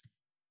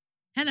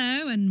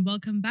Hello and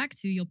welcome back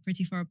to your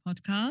Pretty for a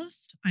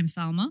podcast. I'm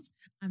Salma.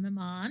 I'm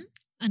Iman.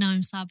 And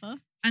I'm Saba.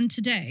 And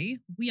today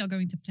we are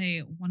going to play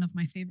one of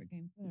my favorite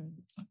games.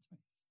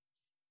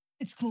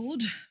 It's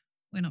called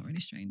We're Not Really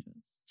Strangers.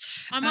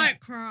 I might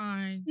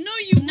cry. No,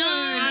 you No,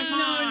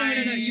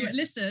 won't. No. You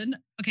listen.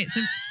 Okay,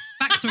 so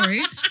backstory.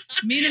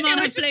 Me and Iman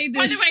have played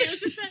this. By the way, it was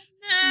just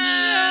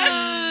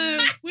No,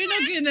 we're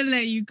not going to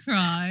let you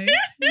cry.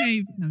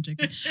 Maybe. No, I'm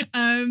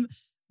joking.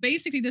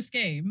 Basically, this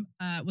game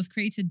was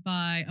created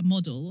by a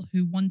model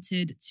who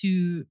wanted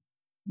to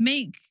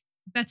make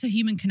better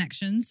human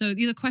connections. So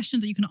these are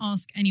questions that you can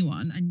ask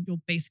anyone and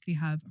you'll basically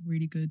have a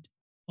really good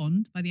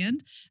bond by the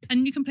end.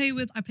 And you can play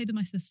with, I played with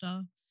my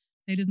sister,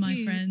 played with my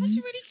friends. That's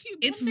a really cute.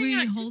 It's bonding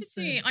really activity.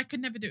 wholesome. I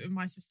could never do it with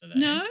my sister though.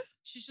 No?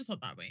 She's just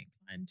not that way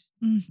inclined.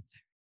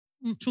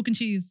 Chalk and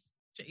cheese.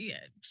 Yeah,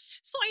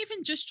 it's not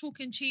even just chalk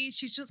and cheese.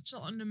 She's just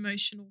not an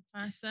emotional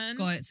person.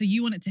 Got it. So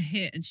you want it to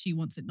hit and she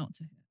wants it not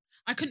to hit.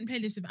 I couldn't play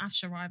this with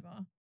Afsha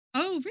either.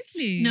 Oh,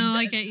 really? No,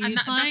 I get you. And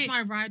If that's I-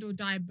 my ride or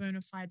die bona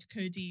fide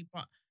Cody.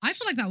 But I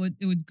feel like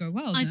it would go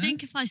well. I no?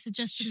 think if I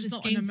suggested She's this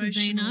not an game to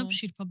emotional- Zainab,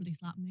 she'd probably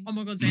slap me. oh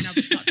my god, Zainab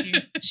would slap you.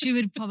 She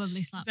would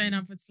probably slap me.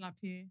 Zainab would slap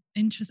you.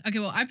 Interesting. Okay,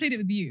 well, I played it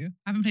with you.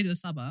 I haven't played it with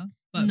Saba,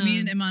 but No. me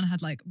and Iman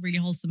had like really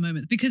wholesome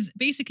moments because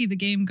basically the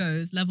game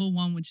goes level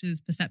 1, which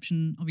is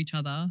perception of each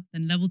other,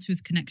 then level 2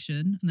 is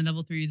connection, and then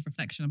level 3 is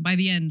reflection. And by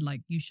the end,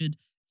 like you should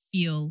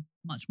feel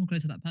much more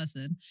close to that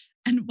person.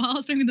 And while I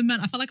was playing with the men,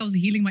 I felt like I was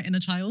healing my inner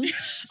child.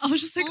 I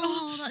was just like,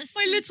 that is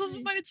my so little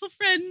sweet. my little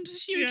friend,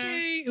 is she Yeah,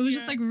 okay? It was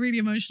just yeah. like really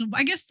emotional.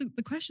 But I guess the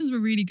questions were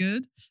really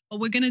good.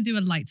 But we're gonna do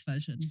a light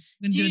version.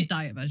 We're gonna Do do a you-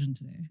 diet version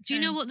today. Do you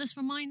know what this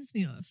reminds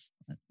me of?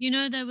 You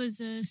know, there was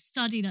a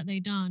study that they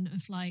done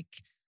of like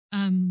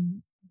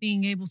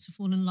being able to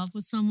fall in love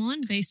with someone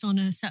based on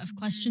a set of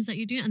questions that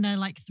you do. And they're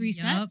like 3 Yup.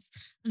 sets.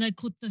 And they're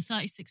called the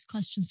 36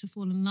 questions to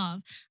fall in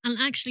love. And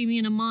actually me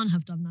and Aman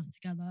have done that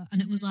together.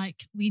 And it was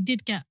like, we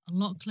did get a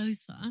lot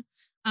closer.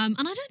 And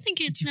I don't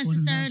think it's you fall in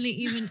love? necessarily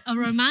even a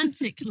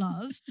romantic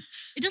love.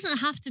 It doesn't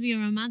have to be a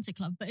romantic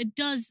love, but it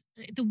does.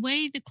 The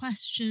way the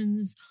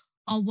questions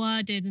are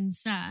worded and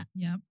set,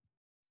 Yeah,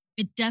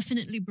 it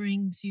definitely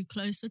brings you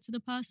closer to the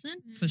person.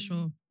 for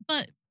sure.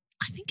 But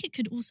I think it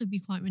could also be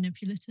quite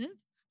manipulative.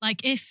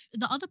 Like if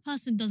the other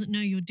person doesn't know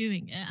you're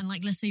doing it, and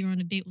like let's say you're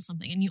on a date or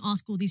something, and you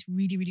ask all these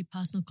really, really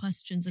personal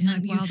questions, and Yeah,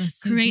 then like, you wow,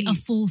 that's so create a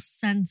deep. false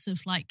sense of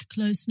like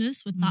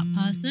closeness with that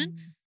person.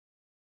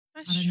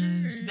 That's I don't know.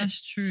 true. It's a bit-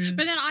 That's true.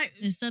 But then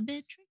It's a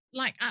bit tricky.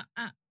 like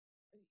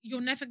you're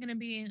never going to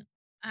be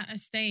at a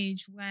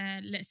stage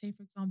where, let's say,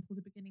 for example,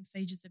 the beginning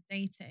stages of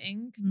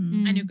dating,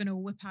 Mm. and you're going to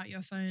whip out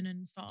your phone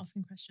and start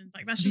asking questions.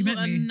 Like that's Have you just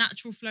not met a me?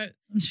 natural flow.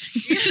 I'm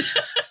joking.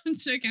 I'm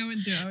joking. I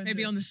wouldn't do it. I wouldn't Maybe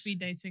do it. on the speed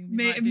dating, we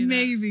might do that.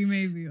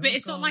 Maybe. But Oh,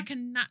 it's not God. like a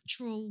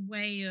natural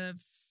way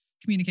of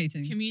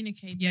communicating.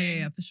 communicating.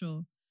 Yeah, for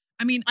sure.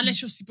 I mean,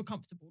 Unless you're super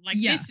comfortable. Like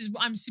Yeah. this is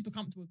what I'm super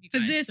comfortable with you for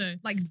guys. this, so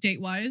like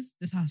date wise,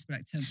 this has to be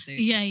like 10th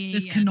date. Yeah.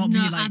 This cannot be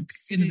No, like in the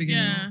absolutely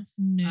beginning. Yeah.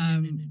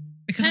 not. No.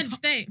 Because I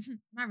 10th date,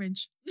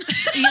 marriage.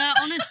 Yeah,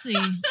 honestly.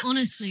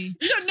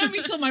 you don't know me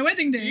till my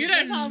wedding day. You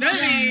don't That's how know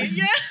bad. me.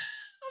 Yeah,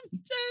 I'm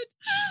dead.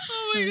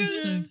 Oh my That god.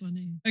 was so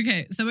funny.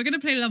 Okay, so we're gonna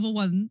play level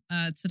 1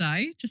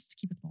 today, just to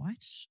keep it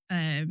light.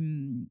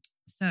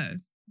 So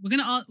we're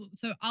gonna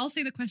so I'll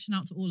say the question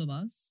out to all of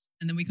us,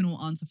 and then we can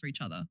all answer for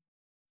each other.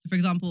 So, for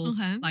example,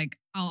 Okay. like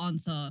I'll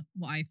answer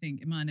what I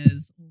think Iman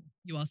is, or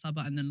you are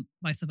Saba, and then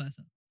vice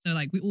versa. So,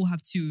 like we all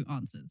have 2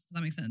 answers. Does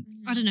that make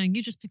sense? I don't know.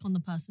 You just pick on the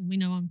person. We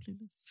know I'm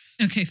clueless.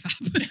 Okay, fab.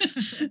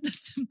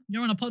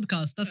 You're on a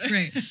podcast. That's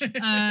great.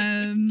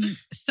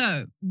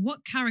 So,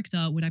 what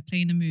character would I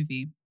play in a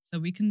movie? So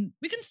we can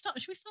start.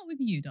 Should we start with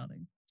you,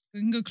 darling? We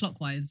can go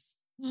clockwise.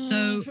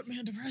 So- put me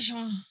under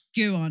pressure.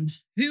 Go on.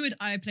 Who would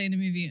I play in a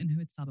movie, and who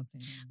would Saba play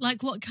in a movie?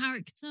 Like what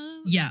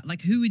character? Yeah,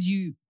 like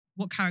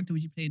what character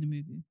would you play in a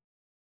movie?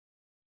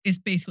 It's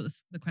basically what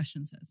the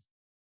question says.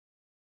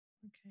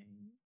 Okay.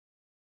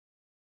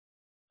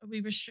 Are we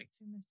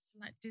restricting this to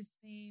like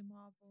Disney,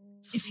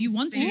 Marvel? If you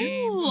want to.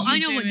 DC? Ooh, What I are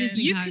know what doing?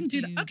 Disney You character can do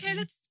you that. would Okay, be.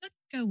 let's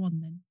go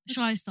on then.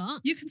 Shall I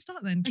start? You can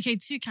start then. Okay,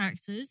 2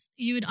 characters.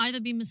 You would either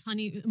be Miss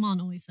Honey.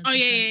 Iman always says. Oh, the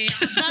yeah, same.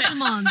 yeah. That's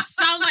Iman's.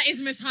 Sound like is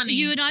Miss Honey.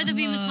 You would either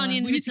be Miss Honey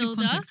and we need to give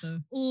Matilda, context, though.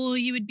 or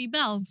you would be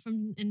Belle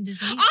from in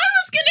Disney. I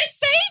was gonna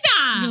say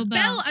that. You're Belle,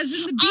 Belle. as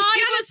in the I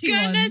was bestiality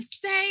gonna one.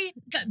 say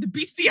that the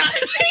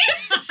bestiality.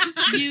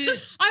 You-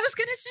 I was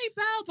gonna say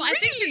Belle, but I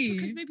think Really? it's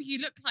because maybe you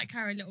look like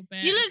her a little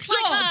bit. You look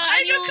Stop, like her. I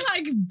and look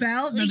you're- like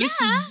Belle. No, this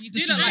Yeah. is- You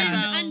this do look is like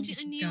bad. Belle.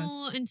 and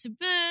you're into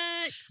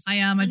books. I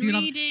am. I and do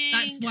love. reading.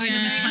 That's why the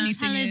Yeah. Miss Honey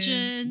thing is.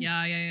 Intelligent.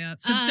 Yeah.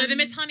 So the Um,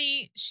 Miss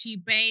Honey, she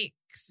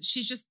bakes.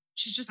 She's just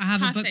I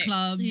have perfect. a book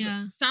club.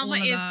 Yeah. Salma all of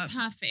is that.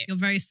 perfect. You're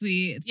very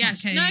sweet. It's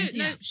Yes, not no, case.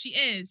 no, Yeah. she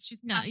is.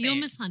 She's Yeah, perfect. you're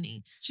Miss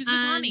Honey. She's Miss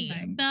And Honey.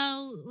 Thanks.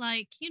 Belle,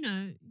 like, you're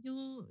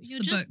the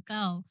just books.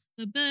 Belle.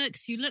 The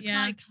books, you look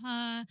Yeah. like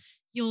her.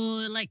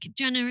 You're like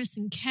generous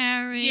and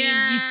caring.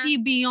 Yeah. You see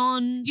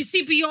beyond. You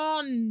see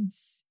beyond.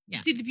 Yeah.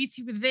 You see the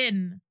beauty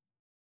within.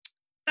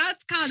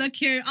 That's kind of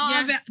cute. I'll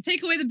have it.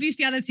 Take away the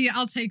bestiality.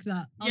 I'll take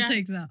that. I'll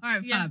take that. All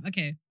right, fab.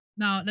 Okay.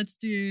 Now let's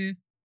do.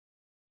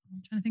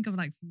 I'm trying to think of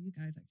like for you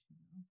guys actually.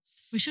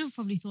 We should have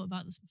probably thought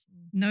about this before.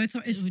 No,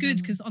 it's good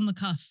because on the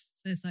cuff,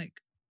 so it's like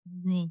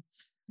raw.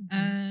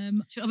 Okay.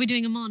 Are we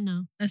doing Iman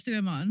now? Let's do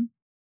Iman. I'm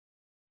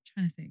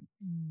trying to think.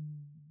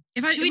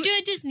 Should we do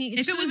a Disney?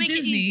 If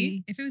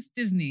it was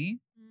Disney,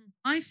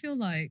 I feel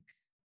like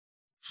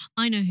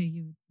I know who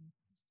you would be.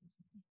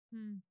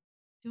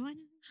 Do I know?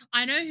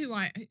 I know who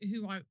I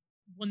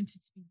wanted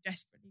to be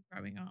desperately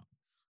growing up.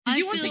 Did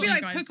you want to feel be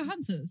like guys-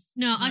 Pocahontas?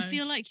 No, I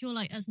feel like you're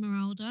like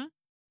Esmeralda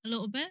a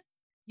little bit.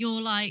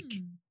 You're like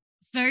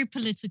very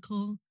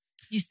political.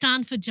 You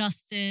stand for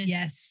justice.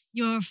 Yes.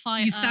 You're a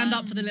fighter. You stand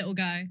up for the little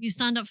guy. You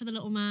stand up for the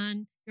little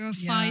man. You're a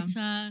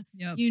fighter.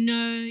 Yep. You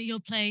know your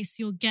place.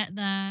 You'll get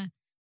there.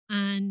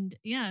 And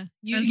yeah,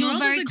 you're Esmeralda's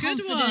very a good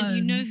confident.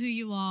 You one. know who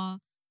you are.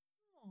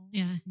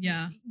 Yeah.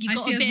 Yeah. You I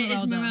got see a bit of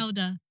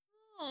Esmeralda. Esmeralda.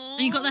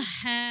 And you got the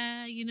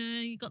hair, you know,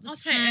 you got the I'll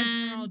tan. take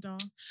Esmeralda.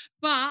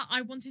 But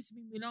I wanted to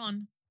be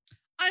Mulan.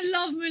 I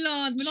love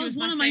Mulan. She Mulan's was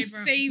one my of my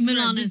favourite. favorite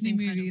Mulan is Disney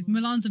incredible. movies.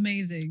 Mulan's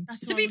amazing.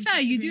 That's To what be I wanted fair,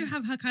 to you be. do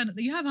have her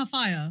you have her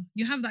fire.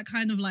 You have that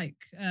kind of like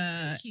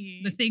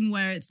Cute. the thing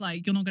where it's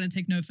like you're not gonna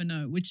take no for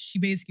no, which she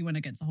basically went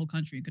against the whole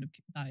country and could have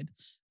died.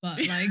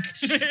 But like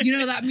you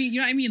know what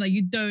I mean? Like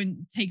you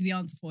don't take the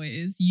answer for it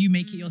is you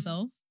make it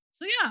yourself.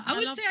 So yeah, I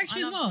would say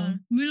actually as love well. her.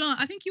 Mulan,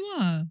 I think you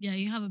are. Yeah,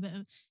 you have a bit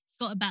of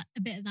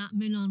that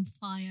Mulan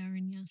fire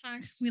in you.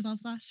 Thanks. We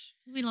love that.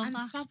 We love And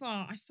that.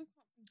 Sabah. I still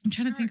can't think of I'm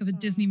trying to the think of a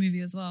character. Disney movie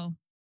as well.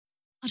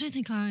 I don't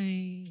think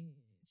I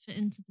fit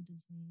into the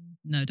Disney.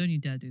 No, don't you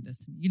dare do this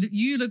to me.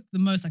 You look the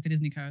most like a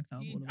Disney character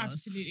of You all of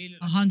us. absolutely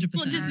look 100%.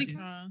 like a Disney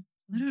character.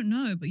 I don't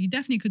know, but you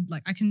definitely could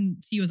like I can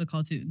see you as a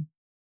cartoon.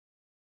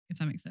 If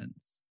that makes sense.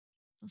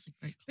 That's a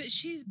great.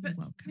 But You're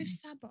welcome. with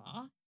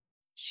Sabah,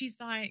 she's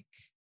like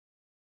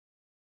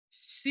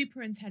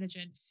super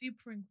intelligent,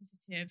 super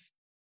inquisitive,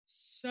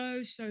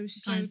 so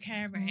Guys,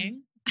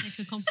 caring, Make a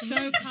so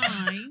compliment.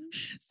 kind.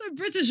 So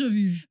British of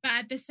you. But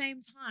at the same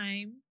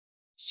time,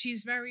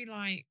 she's very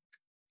like,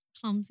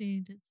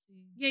 Clumsy,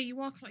 ditzy. yeah, you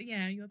are,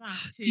 you're that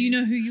too. Do you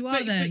know who you are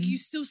but, then? But you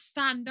still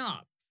stand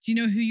up. Do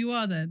you know who you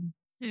are then?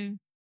 Who?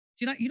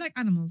 Do you like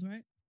animals,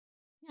 right?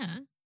 Yeah.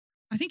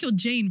 I think you're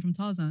Jane from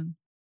Tarzan.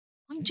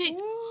 I'm Jane.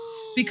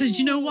 Because do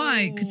you know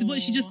why? Because what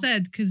she just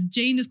said, because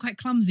Jane is quite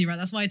clumsy, right?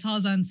 That's why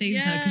Tarzan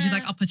saves her, because she's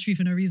like Yeah. up a tree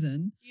for no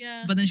reason.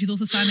 Yeah. But then she's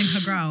also standing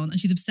her ground and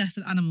she's obsessed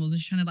with animals and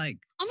she's trying to like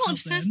I'm not help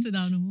obsessed them. with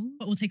animals.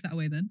 But we'll take that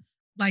away then.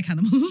 Like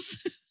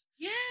animals.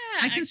 Yeah,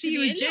 I can see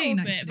you as actually, a Jane,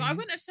 little bit, but I actually.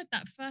 wouldn't have said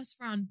that first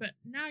round. But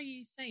now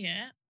you say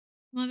it,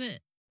 I'm a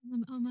bit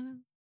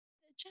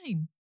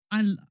Jane.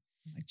 I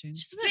like Jane.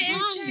 She's a Bit bit of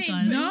bland, Jane,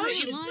 guys. No, I don't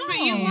she's like not. but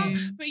her. you are,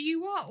 Oh. but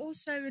you are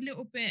also a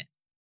little bit,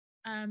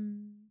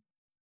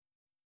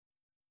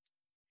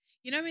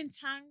 you know,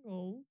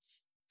 entangled.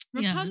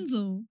 Yeah.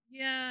 Rapunzel.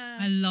 Yeah,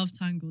 I love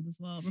Tangled as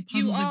well.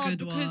 you Rapunzel's are a good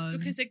because one.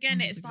 because again,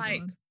 Rapunzel's it's a good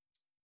like one.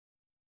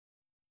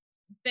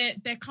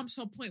 there comes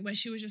to a point where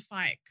she was just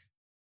like,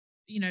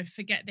 you know,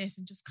 forget this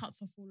and just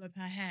cuts off all of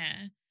her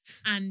hair.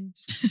 And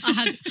I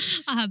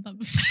had that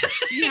before.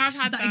 you have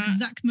had that.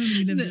 exact moment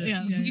you lived it.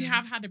 Yeah. You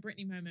have had a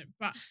Britney moment,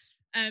 but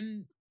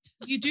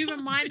you do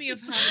remind me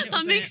of her a little That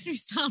bit. makes me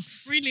sound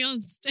really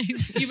unstable.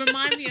 You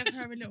remind me of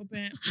her a little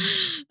bit.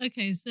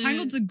 Okay, so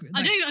Tangled's a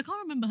I can't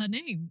remember her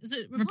name. Is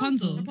it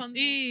Rapunzel. Rapunzel?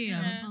 Rapunzel,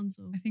 Yeah, yeah.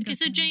 Rapunzel. I think Okay, that's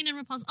so her. Jane and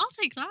Rapunzel. I'll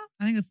take that.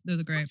 I think those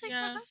are great. I'll take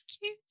Yeah. that. That's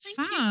cute. Thank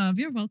you. Fab,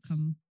 you're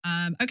welcome.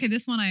 Okay,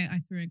 this one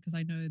I threw in because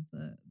I know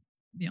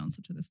the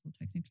answer to this will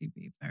technically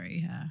be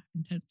very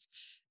intense.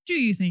 Do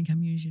you think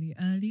I'm usually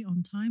early,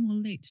 on time, or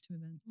late to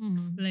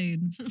events?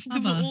 Explain. We were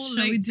Saba, all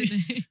shall we late do-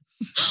 today.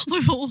 We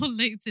were all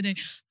late today.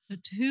 But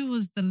who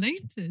was the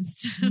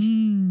latest?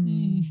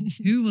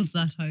 Who was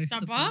that host?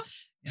 Sabah?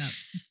 Yeah.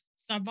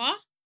 Sabah?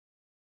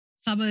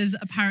 Saba is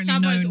apparently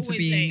Sabah is known for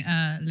always being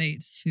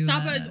late to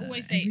Sabah is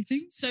always late.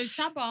 everything. So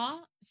Sabah,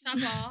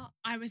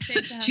 I would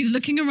say to her, She's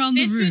looking around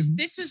the room.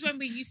 this was when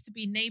we used to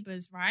be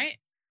neighbors, right?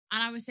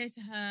 And I would say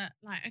to her,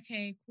 like,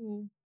 okay,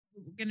 cool,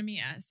 we're gonna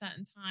meet at a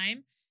certain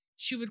time.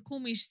 She would call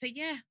me, she'd say,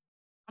 yeah,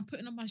 I'm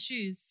putting on my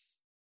shoes.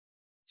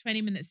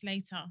 20 minutes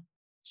later,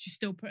 she's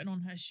still putting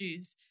on her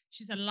shoes.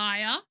 She's a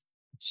liar.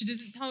 She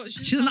doesn't tell.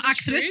 She's an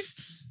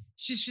actress.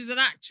 She's an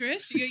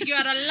actress. You're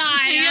a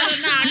liar. You're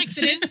an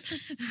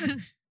actress.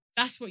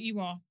 That's what you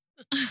are.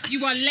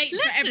 You are late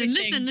for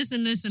everything.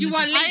 Listen. You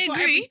are late I for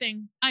agree.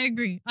 everything. I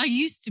agree. I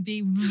used to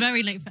be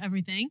very late for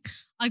everything.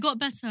 I got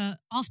better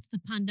after the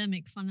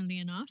pandemic, funnily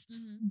enough.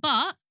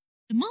 But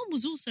Iman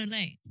was also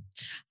late.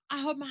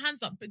 I hold my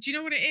hands up, but do you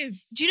know what it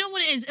is? Do you know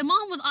what it is?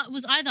 Iman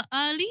was either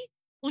early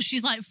or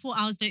she's like 4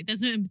 hours late.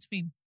 There's no in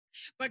between.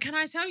 But can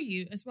I tell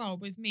you as well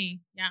with me,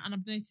 yeah, and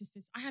I've noticed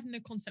this, I have no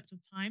concept of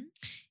time.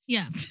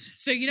 Yeah.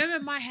 So you know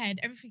in my head,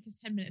 everything is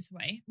 10 minutes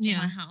away from Yeah.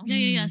 my house.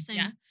 Yeah. Same.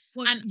 Yeah.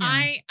 What- And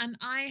yeah.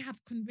 I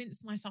have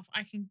convinced myself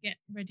I can get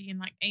ready in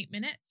like 8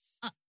 minutes.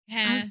 I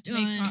Hair, was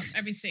doing- makeup,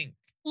 everything.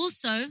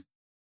 Also,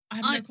 I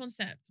have no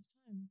concept of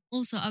time.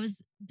 I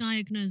was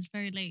diagnosed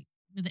very late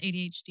with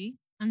ADHD.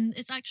 And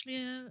it's actually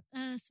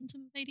a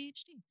symptom of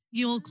ADHD.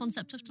 Your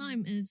concept of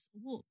time is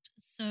warped.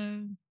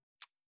 So,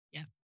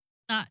 yeah,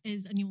 that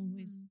is, and you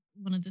always,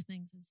 one of the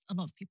things is a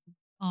lot of people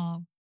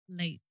are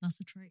late. That's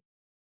a trait.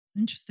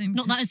 Interesting.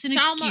 Not that it's an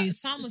excuse.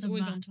 Salma's it's a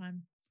always fact. on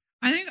time.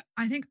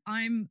 I think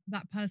I'm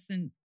that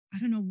person. I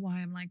don't know why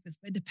I'm like this,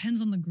 but it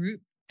depends on the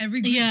group.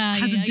 Every group Yeah,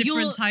 has yeah. a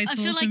different title I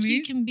feel like for me.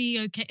 you can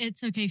be okay.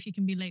 It's okay if you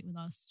can be late with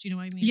us. Do you know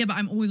what I mean? Yeah, but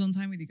I'm always on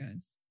time with you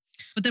guys.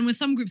 But then with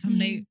some groups I'm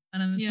late,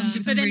 and then with some Yeah.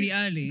 groups But I'm then- really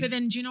early. But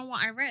then, do you know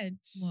what I read?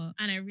 What?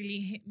 And it really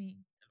hit me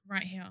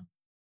right here.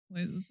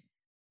 Wait,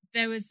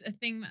 There was a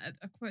thing,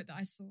 a quote that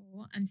I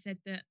saw, and said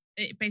that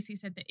it basically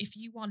said that if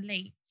you are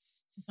late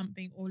to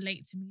something or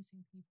late to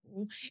meeting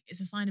people, it's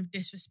a sign of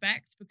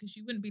disrespect, because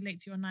you wouldn't be late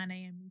to your 9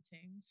 a.m.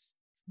 meetings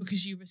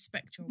because you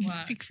respect your You work.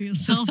 speak for so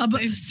yourself. some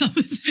babe.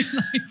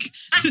 like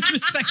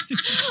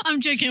disrespecting. I'm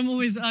joking. I'm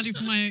always early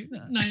for my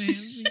 9 a.m.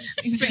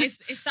 meetings. But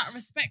it's that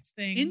respect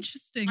thing.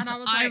 Interesting. And So I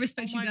was I like,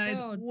 respect oh you my guys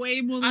God.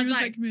 way more I than was you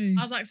like- respect me.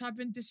 I was like, so I've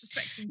been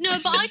disrespecting. No,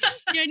 people. but I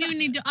just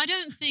genuinely do. I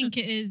don't think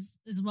it is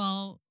as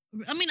well.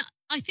 I mean,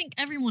 I think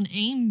everyone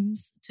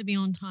aims to be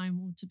on time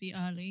or to be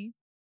early.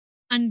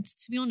 And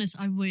to be honest,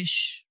 I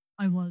wish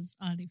I was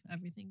early for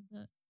everything,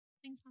 but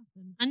things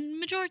happen. And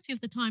majority of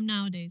the time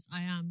nowadays,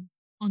 I am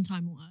on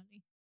time or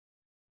early.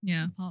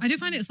 Yeah. Apart I do from-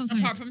 find it sometimes.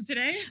 apart from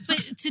today.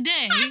 But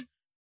today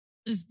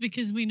is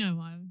because we know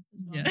why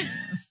as well. Yeah.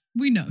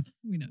 We know.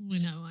 We know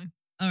why.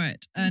 All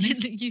right.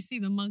 Next, You see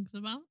the mugs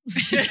about? You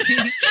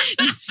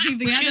see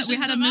the we had cushions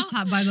a about?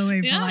 mishap, by the way,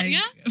 for Yeah, like,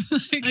 yeah. for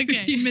like Okay.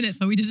 15 minutes,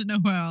 but we didn't know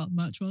where our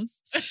merch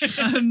was.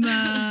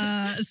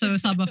 So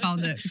Saba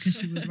found it because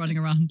she was running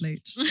around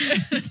late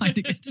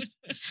finding it.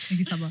 Thank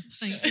you, Saba.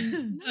 Thank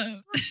you. No,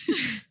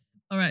 it's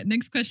All right.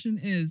 Next question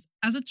is: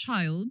 as a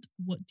child,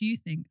 what do you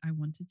think I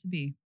wanted to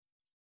be?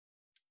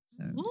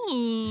 So,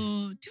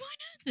 Ooh, do I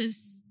know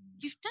this?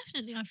 You've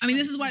definitely. I mean,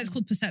 this is why it's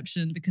called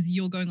perception, because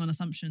you're going on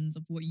assumptions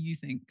of what you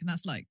think, and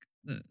that's like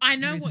the. I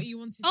know reason. what you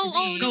wanted Oh, to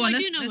be. no, Go on. I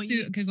Let's, do know let's what do.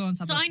 you- Okay, go on,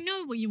 Saba. So I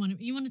know what you wanted.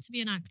 You wanted to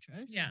be an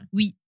actress. Yeah.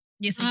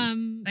 Yes, I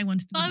did. I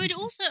wanted to. Be But I an would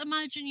actress. also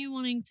imagine you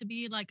wanting to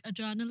be like a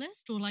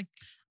journalist or like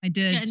I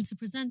did. get into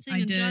presenting I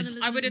and did.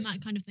 journalism I would and have-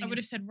 that kind of thing. I would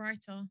have said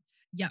writer.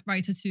 Yeah,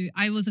 writer too.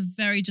 I was a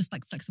very just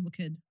like flexible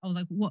kid. I was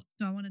like, what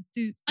do I want to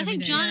do? I every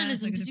think day?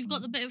 journalism, Like a because you've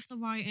got the different- bit of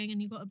the writing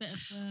and you've got a bit of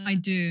the I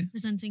do.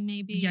 presenting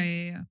maybe.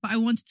 Yeah. But I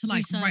wanted to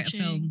like write a Researching.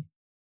 film,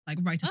 like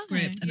write a Okay,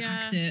 script and Yeah.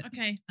 act it,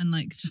 Okay. and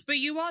like just. But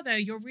you are though.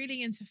 You're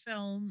really into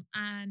film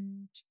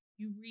and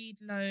you read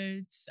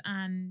loads,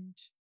 and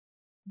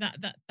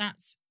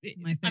that's.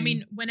 My I thing.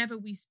 mean, whenever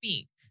we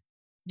speak,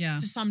 Yeah.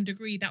 to some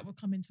degree, that will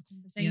come into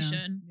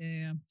conversation.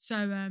 Yeah. So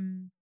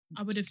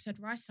I would have said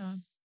writer.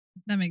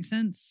 That makes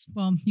sense.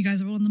 Well, you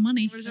guys are all on the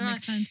money. What is So that right?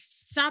 makes sense.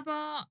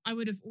 Saba, I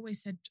would have always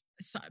said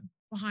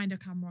behind a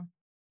camera,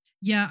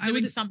 Yeah, I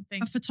doing would.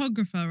 something. A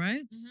photographer,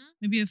 right? Mhm.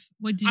 Maybe if.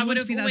 What did you I want would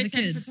to have be that always as a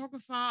said kid?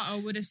 photographer. I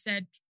would have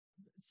said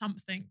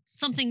something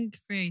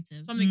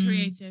creative. something Mm.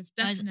 creative.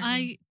 Guys,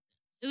 Definitely.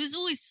 it was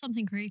always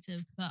something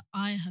creative, but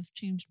I have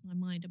changed my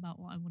mind about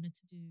what I wanted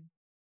to do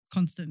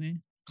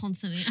Constantly.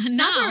 constantly. And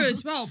Saba now,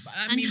 as well. but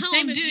I and mean, how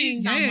same I'm as you,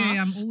 doing- Salma.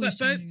 I'm always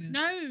But both, changing it.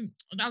 no,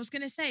 I was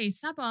going to say,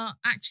 Saba,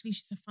 actually,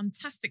 she's a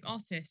fantastic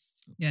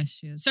artist. Yes,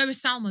 she is. So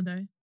is Salma,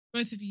 though.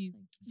 Both of you.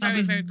 Very,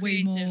 Saba's very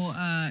way creative. more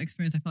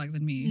experienced, I feel like,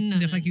 than me. No,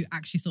 'Cause I feel no. like you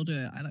actually still do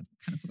it. I like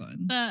kind of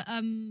forgotten. but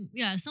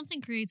yeah,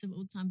 something creative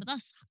all the time. But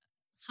that's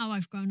how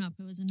I've grown up.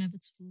 It was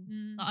inevitable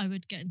Mm. that I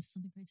would get into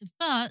something creative.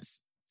 But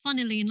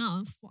funnily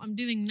enough, what I'm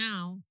doing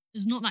now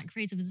is not that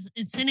creative.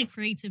 It's in a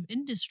creative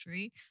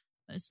industry,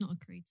 but it's not a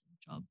creative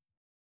job.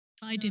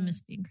 But I do No.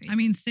 miss being creative. I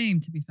mean,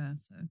 same to be fair.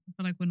 So I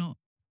feel like we're not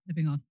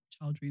living our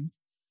child dreams.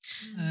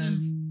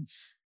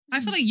 I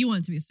feel like you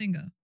wanted to be a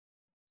singer.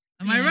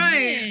 Am I Yeah.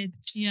 right?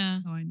 yeah.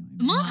 So I know.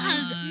 Iman Right.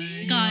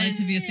 guys- You wanted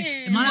to be a singer.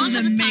 Yeah. Iman has Iman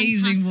has an a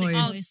amazing fantastic voice.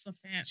 Oh, voice. stop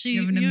it. She, You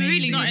have an you're amazing,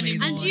 really Not good.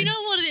 anymore. And do you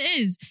know what it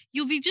is?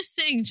 You'll be just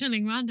sitting,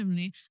 chilling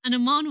randomly, and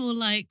Aman will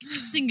like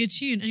sing a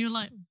tune, and you're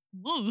like,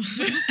 whoa.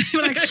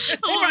 You're like,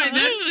 all right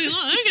then.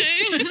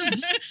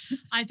 Okay.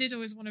 I did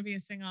always want to be a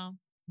singer,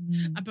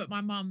 but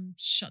my mum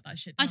shut that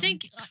shit I down.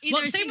 think either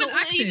Well, a same singer with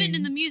or even in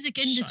acting. the music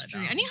Shut it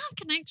industry, down. and you have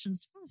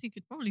connections. To be honest, you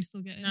could probably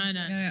still get in. No,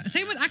 no. Yeah.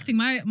 Same with acting.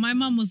 My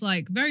mum was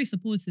like very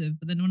supportive,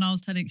 but then when I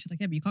was telling, she's like,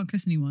 "Yeah, but you can't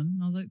kiss anyone."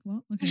 And I was like,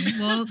 "What? Okay,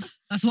 well,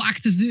 that's what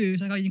actors do."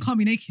 She's like, "Oh, you can't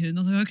be naked." And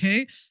I was like, "Okay."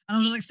 And I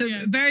was just like,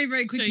 Yeah. very,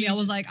 very So quickly, you I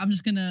was like,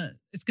 "It's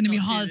gonna be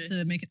not do hard to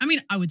this. make it." I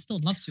mean, I would still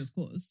love to, of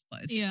course,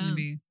 but it's Yeah. gonna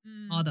be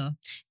Mm. harder.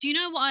 Do you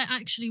know what I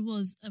actually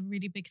was a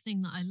really big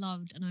thing that I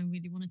loved and I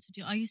really wanted to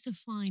do? I used to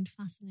find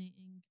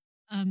fascinating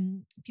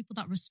people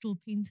that restore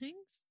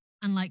paintings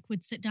and like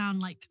would sit down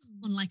like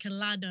on like a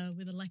ladder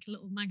with like a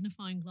little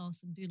magnifying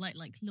glass and do like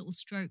little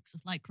strokes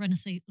of like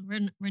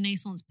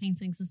Renaissance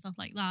paintings and stuff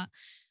like that.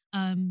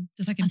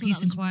 Just like I in thought peace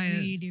that and was quiet.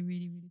 really,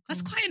 really, really cool.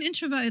 That's quite an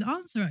introverted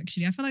answer,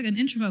 actually. I feel like an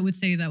introvert would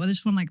say that, where they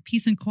just want like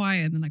peace and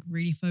quiet and then like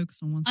really focus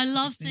on one. I specific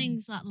love thing.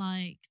 things that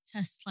like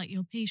test like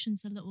your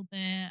patience a little bit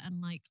and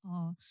like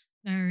are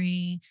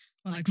very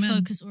Or like men.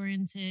 focus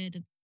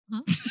oriented.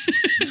 Huh?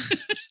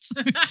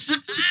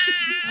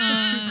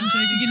 I'm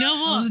joking. You know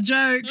That what? was a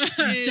joke.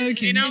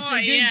 Joking. You know It's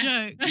what? a good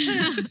Yeah.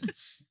 joke.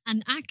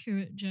 An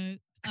accurate joke.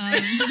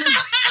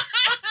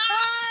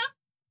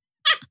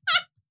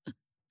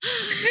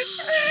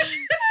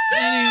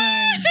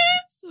 Anyway,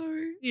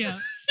 Sorry. yeah.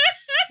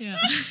 Yeah.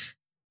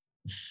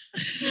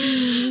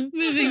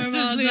 Moving Sorry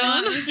about swiftly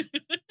on.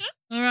 that.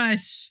 All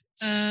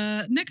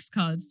right. Next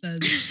card says,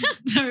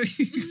 sorry,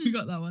 we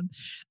got that one.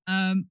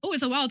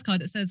 It's a wild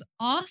card. It says,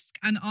 ask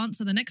and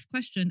answer the next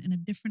question in a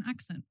different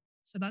accent.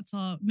 So that's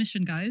our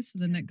mission, guys, for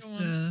the next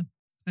go on.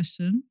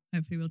 question.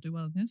 Hopefully we'll do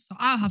well in this. So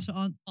I'll have to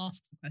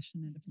ask the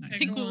question in a different I accent.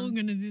 think go we're all on.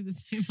 going to do the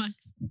same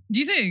accent. Do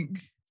you think?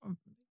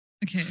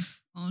 Okay,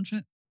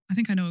 I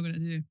think I know what we're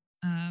going to do.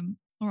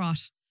 All right.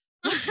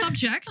 What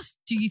subject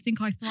do you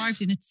think I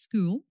thrived in at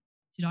school?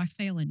 Did I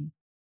fail any?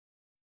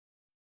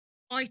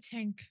 I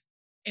think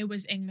it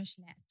was English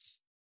Let.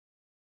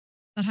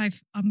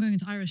 I'm going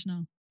into Irish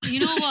now.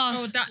 You know what?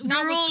 Oh, that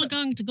We're was all co-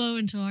 going to go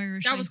into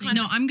Irish. that I was think. kind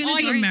No, I'm going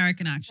to do Irish.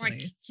 American actually.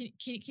 Right,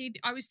 can you,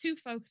 I was too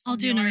focused I'll on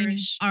do the an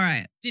Irish. All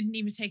right. Didn't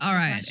even take All the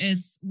right. question.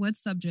 It's what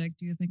subject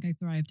do you think I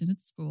thrived in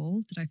at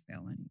school? Did I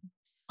fail any?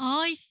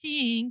 I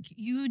think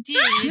you did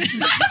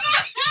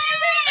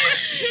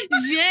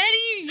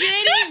very,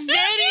 very,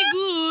 very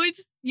good.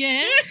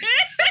 Yeah.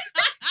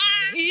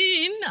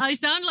 I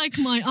sound like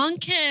my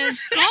uncles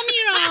from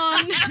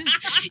Iran.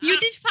 You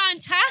did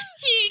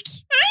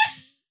fantastic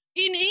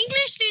in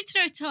English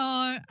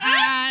literature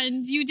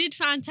and you did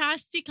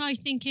fantastic, I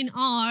think, in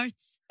art.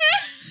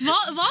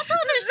 What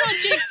other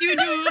subjects you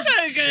do? so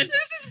good.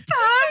 This is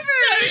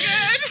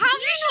perfect.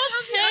 Have you not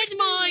heard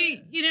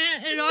my,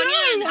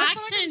 Iranian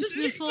accents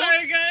before?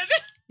 So good.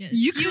 Yes.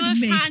 You You could are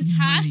make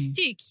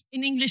fantastic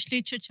in English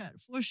literature,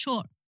 for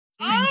sure.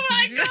 Oh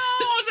my god,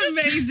 that was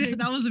amazing.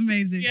 That was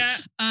amazing. Yeah.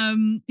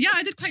 Yeah,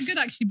 I did quite good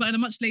actually, but in a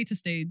much later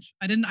stage.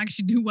 I didn't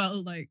actually do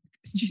well like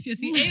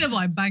GCSE. A level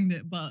I banged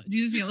it, but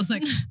GCSE I was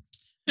like,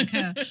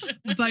 okay.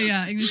 But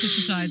yeah, English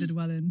literature I did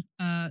well in.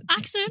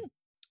 Accent?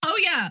 Oh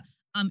yeah.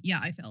 Yeah,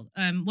 I failed.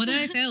 What did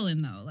I fail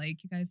in though?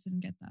 Like you guys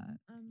didn't get that.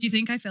 Do you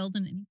think I failed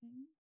in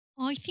anything?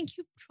 I think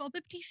you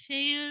probably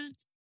failed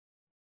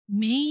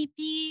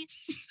maybe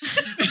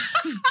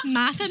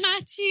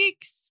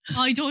mathematics.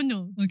 I don't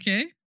know.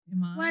 Okay.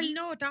 Am I? Well,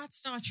 no,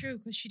 that's not true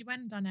because she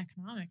went and done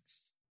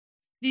economics.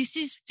 This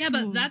is yeah,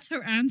 true. but that's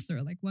her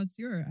answer. Like, what's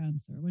your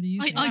answer? What do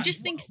you think? I Yeah,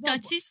 just think what I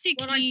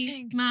statistically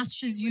think maths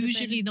she is would have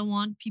usually been- the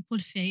one people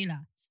fail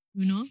at,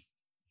 you know?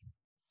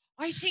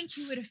 I think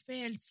you would have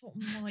failed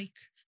something like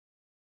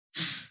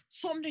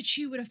something that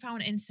you would have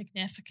found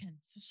insignificant,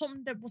 so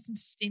something that wasn't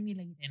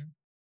stimulating.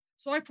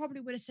 So I probably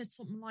would have said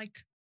something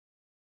like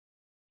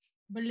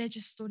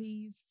religious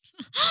studies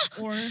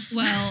or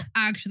Well,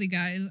 actually,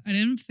 guys, I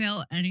didn't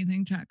fail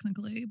anything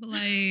technically, but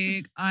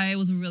like I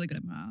was really good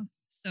at math.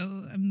 So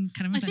I'm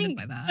kind of I offended think-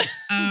 by that.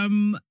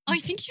 I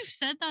think you've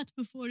said that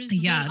before as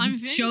Yeah, well. I'm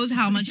this very shows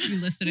how sorry. much you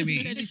listen to me.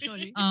 I'm very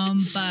sorry.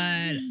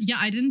 But yeah,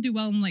 I didn't do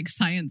well in like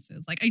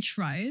sciences. Like I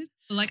tried,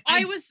 but like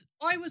I was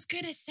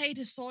gonna say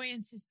the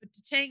sciences, but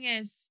the thing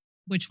is,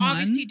 which one?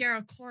 obviously there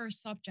are core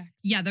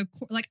subjects. Yeah, they're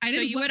like I so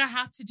didn't. you would have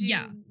had to do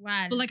yeah,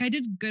 well. But like I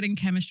did good in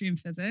chemistry and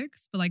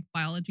physics, but like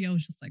biology, I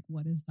was just like,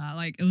 what is that?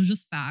 Like it was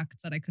just facts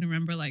that I couldn't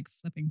remember, like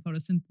flipping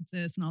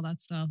photosynthesis and all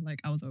that stuff. Like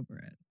I was over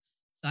it.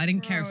 So I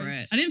didn't care for it.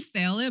 Right. I didn't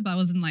fail it, but I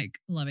wasn't like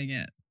loving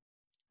it.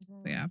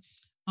 But yeah.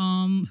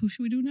 Who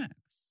should we do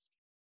next?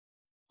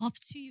 Up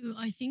to you.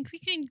 I think we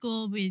can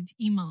go with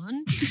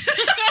Iman.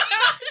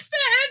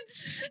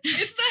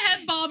 It's the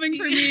head bobbing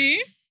for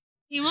me.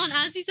 Iman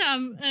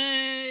Azizam,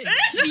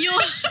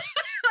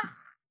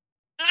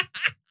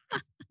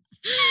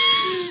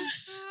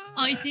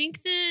 I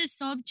think the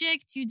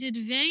subject you did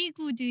very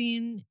good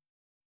in.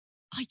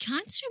 I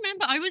can't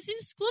remember. I was in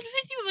school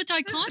with you, but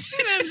I can't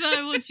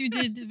remember what you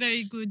did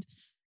very good.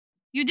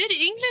 You did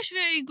English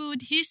very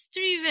good.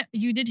 History,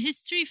 you did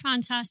history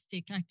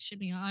fantastic,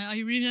 actually. I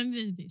remember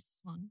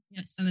this one.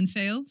 Yes. And then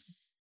fail.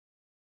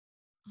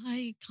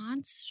 I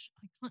can't.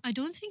 I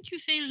don't think you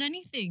failed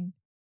anything.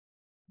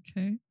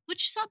 Okay.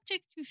 Which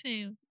subject you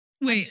failed?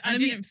 Wait, I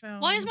let me- didn't fail.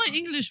 Why is my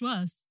English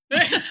worse?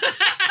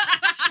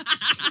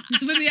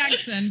 It's with the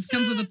accent.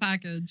 Comes with the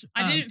package.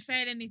 I didn't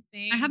fail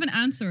anything. I haven't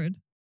answered.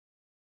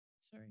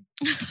 Sorry.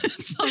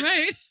 It's all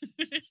right.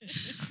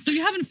 So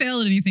you haven't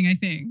failed anything, I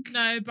think.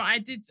 No, but I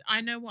did.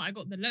 I know what I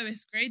got the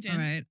lowest grade in. All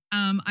right.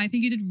 I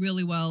think you did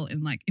really well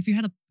in like if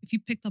you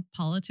picked up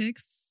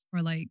politics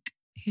or like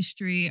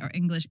history or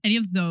English, any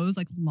of those,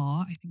 like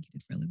law, I think you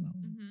did really well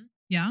in. Mm-hmm.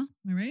 Yeah, am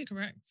I right? That's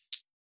correct.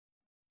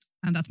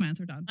 And that's my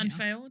answer done. And Yeah.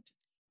 failed.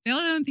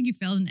 Failed, I don't think you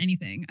failed in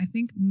anything. I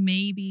think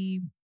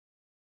maybe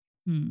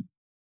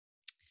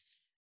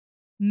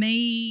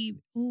maybe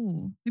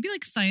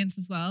like science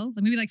as well.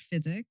 Like maybe like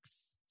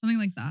physics. Something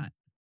like that.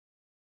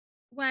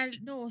 Well,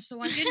 no.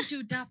 So I didn't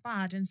do that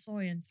bad in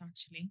science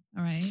actually.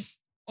 All right.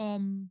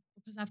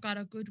 Because I've got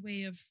a good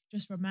way of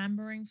just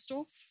remembering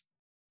stuff.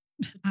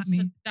 At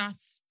So me.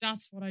 that's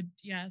what I.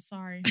 Yeah,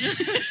 sorry.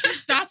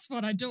 That's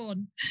what I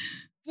done.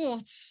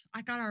 But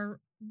I got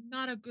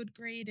not a good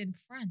grade in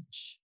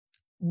French.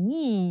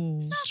 Ooh.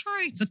 Is that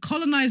right? The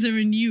colonizer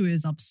in you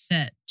is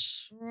upset.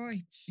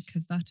 Right.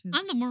 Because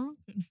I'm the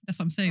Moroccan. that's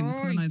what I'm saying, the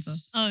colonizer.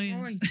 Oh,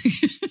 yeah. Right.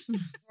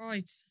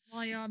 Right.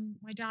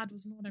 My dad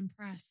was not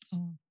impressed.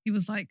 Oh, he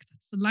was like,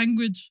 that's the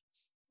language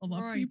of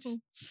our Right. people.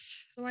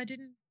 So I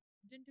didn't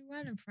do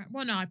well in French.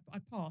 Well, no, I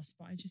passed,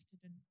 but I just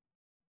didn't.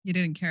 You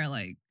didn't care,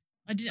 like,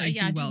 I did. Like,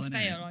 Yeah, I do well didn't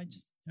in it. fail. I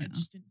just Yeah.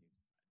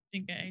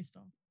 didn't get A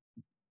star.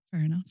 fair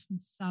enough.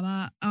 And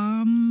Saba,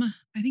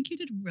 I think you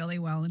did really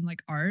well in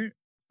like art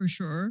for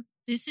sure.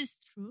 This is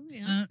true,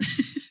 yeah.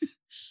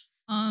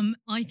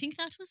 I think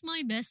that was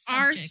my best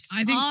Art. subject.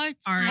 I think art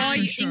and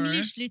for sure.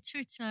 English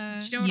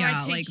literature. Do you know what Yeah, I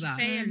think like you that.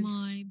 Were failed?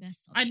 my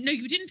best I subjects. know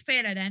you didn't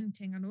fail at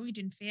anything. I know you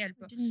didn't fail, I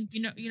but didn't.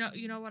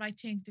 you know what I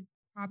think that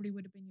probably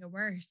would have been your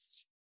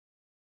worst.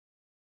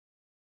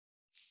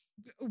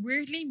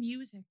 Weirdly,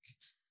 music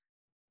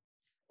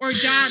or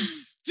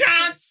dance.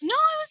 Dance. No,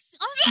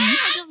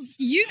 I was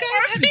good. You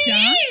guys had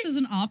dance as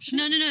an option?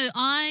 No.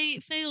 I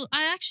failed.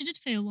 I actually did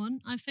fail one.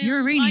 I failed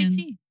You're Iranian.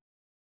 IT.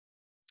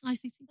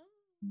 ICT.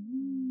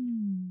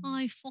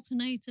 I fucking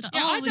hated it.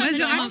 Yeah, I it was don't Where's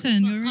your so hard.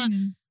 accent? You're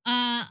Iranian.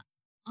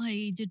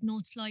 I did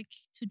not like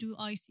to do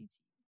ICT.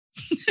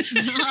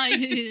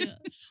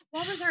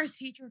 What was our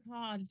teacher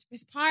called?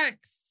 Miss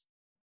Parks.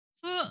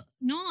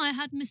 I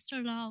had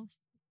Mr. Lau.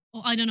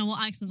 Oh, I don't know what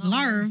accent. that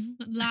Larv.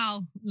 was.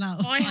 Lau.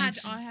 Loud. I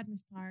had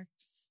Miss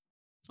Parks.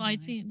 For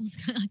IT.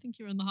 I think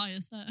you were in the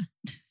highest there.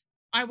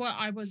 I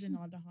was in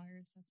all the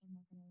higher sets. I'm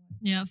not gonna lie.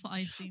 Yeah, for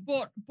IT.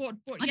 But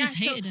I yeah, just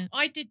so hated it.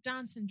 I did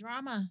dance and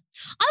drama.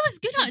 I was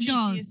good for at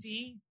dance.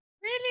 GCSE.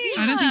 Really?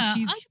 I don't think Yeah,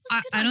 she. I was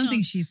good I at don't think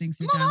dance. she thinks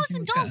your Come on, I was dancing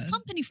in was dance good.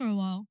 company for a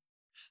while.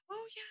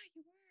 Oh yeah,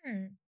 you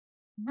were.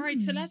 All right,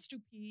 so Mm. let's do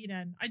PE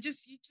then. I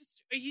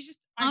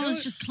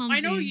was just clumsy. I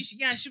know you.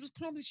 Yeah, she was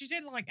clumsy. She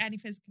didn't like any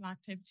physical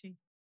activity.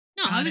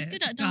 No, Got I was it,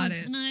 good at got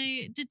dance, it. and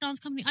I did dance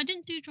company. I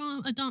didn't do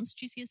dance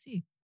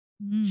GCSE.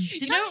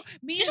 You know,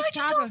 me Did and I do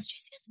Saba. dance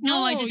GCSE?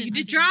 No, I didn't. You I did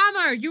didn't.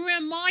 drama. You were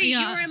in my.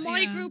 Yeah, you were in my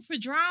yeah. group for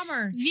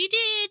drama. We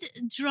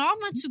did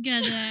drama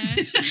together.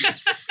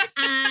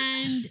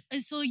 And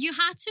so you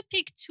had to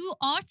pick 2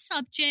 art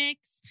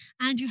subjects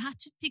and you had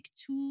to pick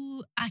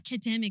 2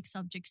 academic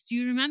subjects. Do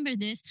you remember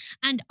this?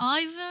 And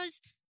I was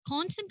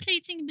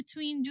contemplating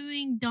between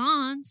doing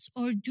dance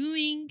or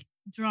doing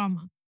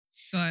drama.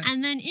 Good.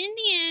 And then in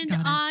the end, Got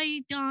it.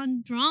 I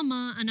done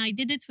drama and I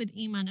did it with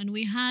Iman. And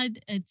we had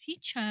a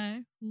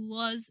teacher who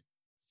was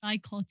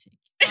psychotic.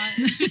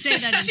 To say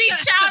that She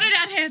shouted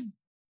at him.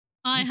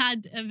 I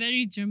had a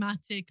very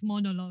dramatic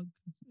monologue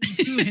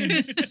to him.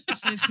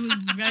 It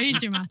was very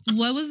dramatic.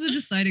 What was the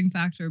deciding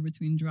factor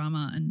between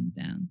drama and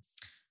dance?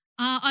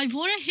 I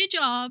wore a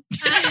hijab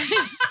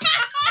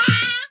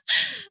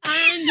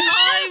and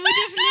I would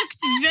have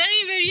looked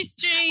very, very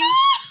strange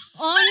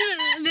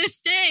on the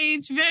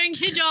stage wearing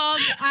hijab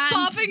and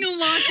Popping and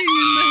locking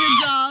in the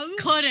hijab.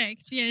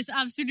 correct. Yes,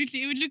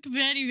 absolutely. It would look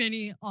very,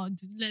 very odd.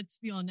 Let's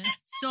be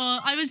honest. So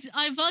I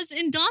was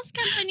in dance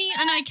company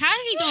and I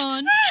carried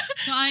on.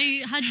 So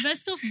I had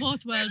best of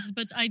both worlds,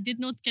 but I did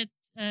not get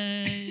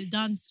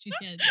dance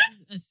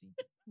GCSE.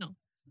 No.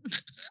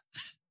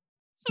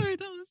 Sorry,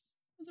 that was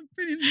a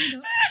brilliant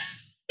lead-up.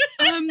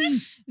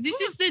 This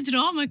is the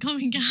drama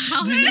coming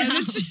out.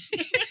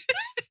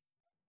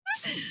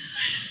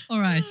 All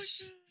right.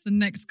 So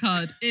next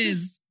card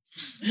is,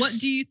 what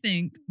do you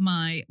think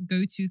my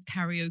go-to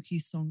karaoke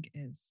song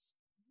is?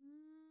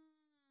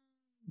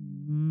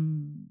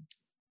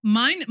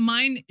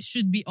 Mine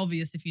should be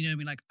obvious if you know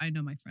me. Like, I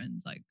know my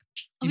friends. Like,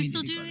 Are we you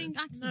still need to be doing brothers.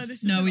 accents? No,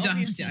 this No, is we don't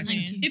have to do obvious accent.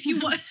 Thank you. If you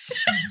want,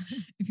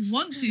 if you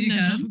want to, you No,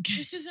 can. no, okay.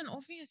 This isn't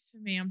obvious for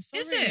me. I'm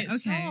sorry. it?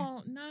 It's Okay.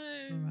 not. No.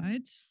 It's all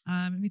right.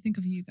 Let me think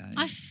of you guys.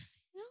 I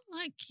feel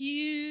like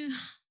you.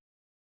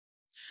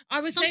 I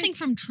was Something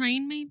from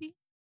Train, maybe?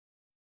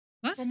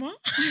 What? From what?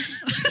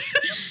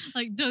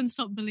 Like Don't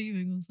Stop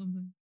Believing or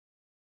something.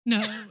 No.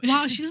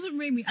 Wow, she doesn't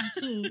rate me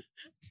at all.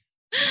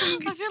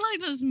 I feel like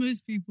that's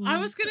most people. I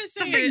was gonna That's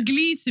say. like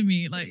Glee to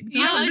me. Like,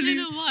 Yeah, I doesn't don't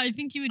really- know why. I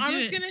think you would do I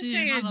was it gonna to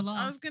say. have a laugh.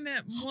 I was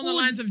gonna more the Or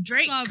lines of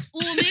Drake. Scrub.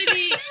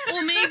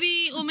 Or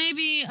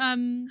maybe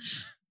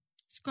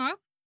Scrub.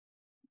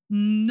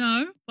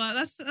 No, but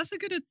that's a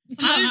good.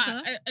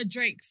 A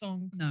Drake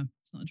song. No,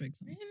 it's not a Drake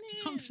song. Really?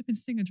 I can't flipping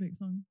sing a Drake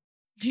song.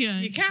 Yeah.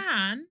 You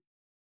can.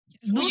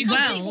 Not Or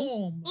well.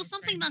 something- Or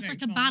something that's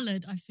like a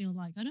ballad, I feel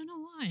like. I don't know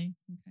why.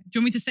 Okay. Do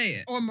you want me to say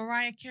it? Or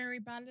Mariah Carey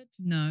ballad.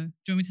 No.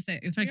 Do you want me to say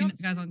it? If like you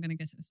Beyonce? guys aren't going to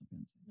get it, it's not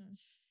Beyonce. No.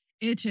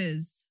 It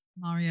is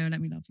Mario,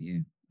 Let Me Love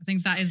You. I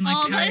think that is my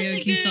that is a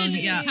karaoke good song.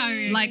 Yeah.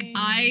 karaoke Like song.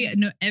 I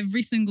know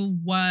every single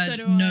word, So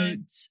do I. note.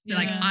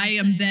 Like Yeah, I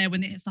am same. there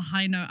when it hits the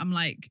high note. I'm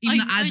like, even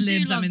the I ad do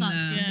libs, I'm love in that there.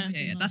 song. Yeah, I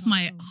do love that's that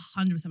my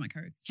song. 100% my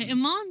karaoke. Okay,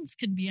 song. Iman's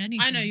could be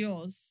anything. I know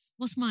yours.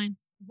 What's mine?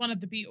 One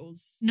of the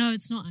Beatles. No,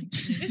 it's not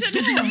actually. Is it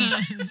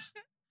not? No.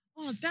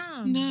 Oh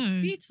damn.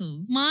 No.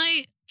 Beatles.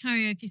 My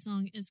karaoke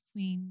song is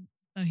Queen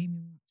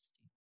Bohemian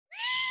Rhapsody.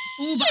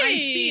 Oh, but I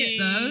see it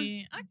though.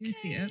 Really? I do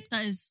see it.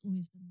 That has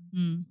always been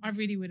mine. Mm. I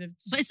really would have.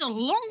 But it's a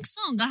long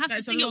song. I have to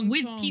That's a sing it long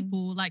with song.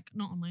 people, like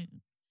not on my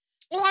own.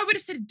 Or I would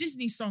have said a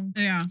Disney song.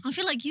 Yeah. I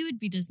feel like you would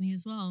be Disney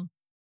as well.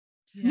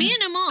 Yeah. Me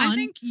and Iman. I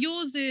think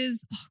yours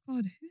is. Oh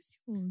God, who's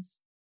yours?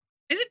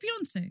 Is it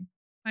Beyonce?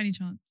 By any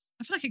chance?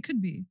 I feel like it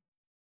could be.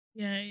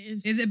 Yeah, it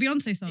is. Is it a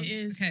Beyonce song? It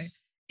is.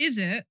 Okay. Is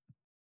it?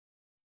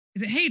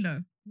 Is it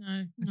Halo?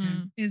 No. Okay.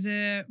 No. Is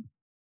it?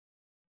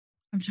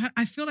 I'm trying.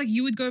 I feel like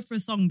you would go for a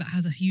song that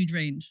has a huge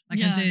range, like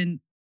Yeah. as in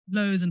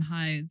lows and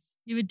highs.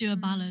 You would do a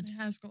ballad. It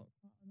has got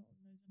quite a lot of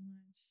lows and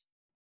highs.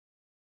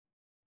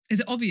 Is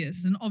it obvious?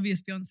 Is it an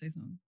obvious Beyonce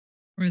song,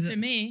 or is To it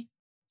me,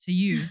 to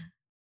you?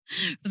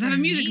 Does it have a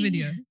For music me.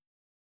 video?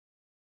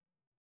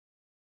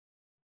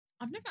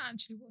 I've never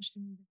actually watched a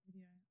music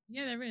video.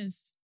 Yeah, there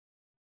is.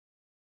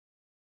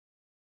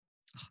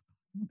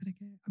 I'm not gonna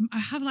get. I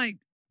have like.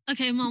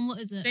 Okay, Mom,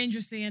 what is it?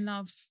 Dangerously in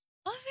Love.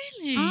 Oh,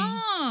 really?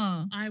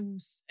 Ah. I will,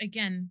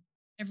 again,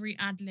 every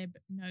ad lib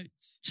note,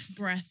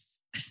 breath,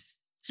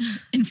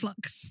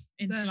 Influx.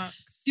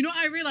 influx. Do you know what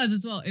I realized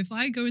as well? If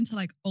I go into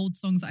like old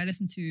songs that I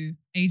listened to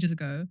ages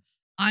ago,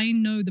 I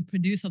know the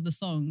producer of the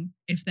song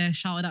if they're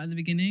shouted out in the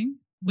beginning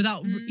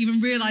without even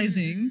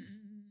realizing.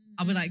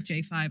 I'll be like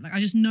J5. Like I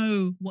just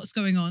know what's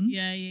going on.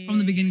 Yeah. From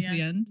the beginning yeah. to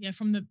the end. Yeah,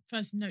 from the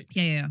first note.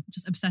 Yeah.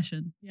 Just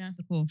obsession. Yeah.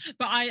 The core.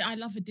 But I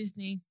love a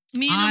Disney.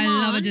 Me and I Iman.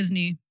 love a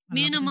Disney.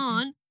 Me and love a Disney.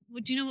 Aman,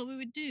 do you know what we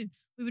would do?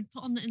 We would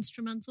put on the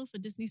instrumental for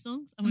Disney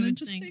songs and And we then would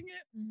just sing. sing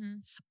it. Mm-hmm.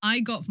 I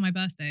got for my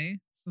birthday,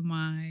 for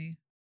my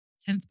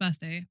 10th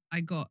birthday,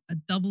 I got a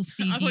double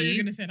CD. I thought you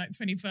were going to say like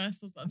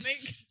 21st or something.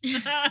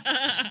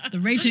 The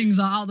ratings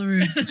are out the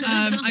roof.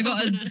 I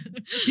got a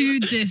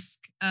 2-disc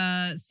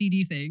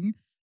CD thing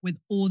with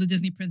all the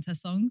Disney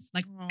princess songs,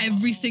 like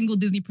every Oh. single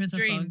Disney princess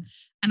Dream. song.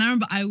 And I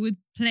remember I would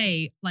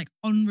play like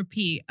on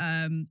repeat.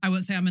 I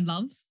Won't Say I'm in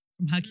Love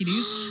from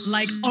Hercules,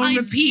 like on I do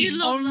repeat,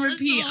 love on that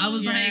repeat. I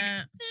was song. like,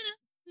 Yeah.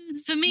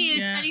 For me, it's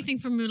Yeah. anything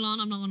from Mulan,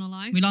 I'm not going to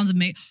lie.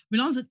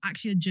 Mulan's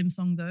actually a gym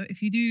song though.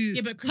 If you do,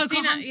 Yeah, but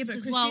Christina, Pocahontas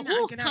as well.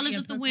 Ooh, Colours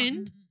of the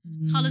Wind.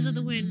 Colours of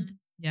the Wind.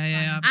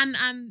 Yeah.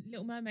 And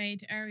Little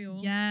Mermaid, Ariel.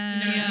 Yeah.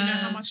 You know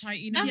how much I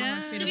how I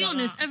feel To be about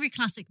honest, that. every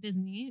classic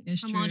Disney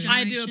It's from our true.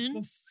 I generation. do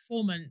a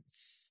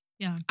performance.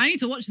 I need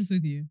to watch this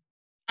with you.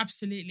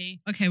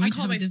 Absolutely. Okay, I we need to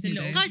can't have a wait for the Disney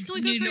little- day. Guys, can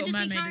we The go new for a Little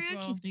Disney Mermaid as karaoke,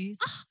 well. please?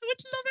 I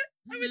would love it.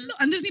 I would Mhm. love.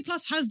 And Disney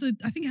Plus has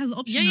I think it has the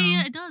option Yeah,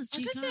 now. it does. Oh,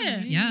 You does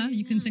can. it? Yeah,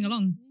 you can sing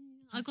along.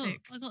 I got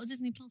Perfect. a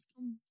Disney Plus.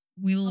 Come,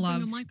 We I'll bring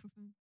love a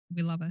microphone.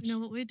 it. You know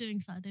what we're doing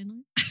Saturday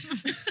night?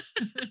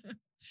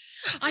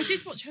 I did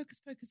watch Hocus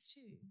Pocus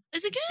too.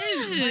 Is it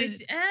I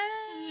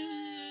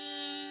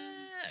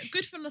good?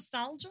 Good for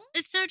nostalgia.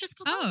 Is Sarah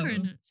Jessica Oh. Parker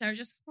in it? Sarah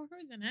Jessica Parker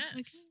is in it.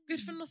 Okay. Good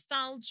for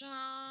nostalgia.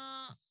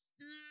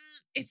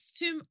 It's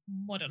too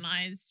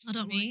modernized I for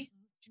don't me. like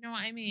Do you know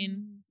what I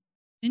mean?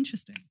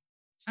 Interesting.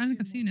 It's I don't think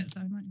too I've seen it, modern.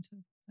 so I might need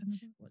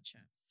to. Watch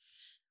it.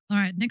 All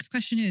right, next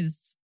question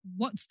is: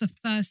 what's the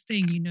first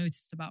thing you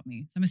noticed about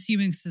me? So I'm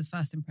assuming this is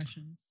first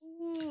impressions.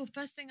 Ooh,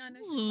 first thing I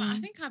noticed. But I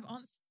Ooh. think I've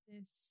answered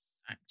this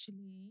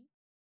actually.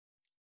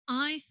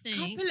 I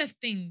think. Couple of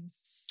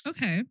things.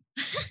 Okay.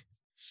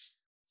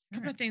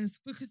 Couple of things.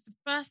 Because the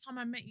first time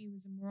I met you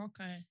was in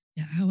Morocco.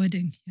 Yeah, our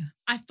wedding. Yeah.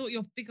 I thought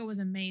your figure was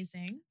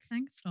amazing.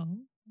 Thanks, doll.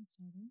 Thanks,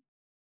 darling.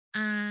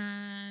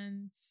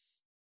 And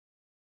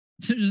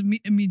So just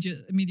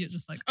immediate,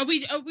 just like. are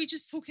we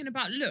just talking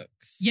about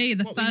looks? Yeah,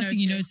 the What we first thing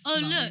you noticed. Oh,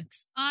 about me.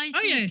 looks. I Oh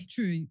think. yeah,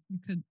 true. You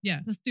could. Yeah,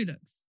 let's do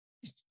looks.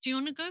 Do you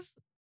want to go?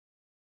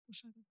 Or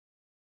should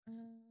I go?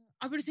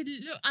 I would have said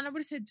look, and I would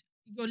have said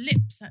your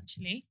lips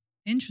actually,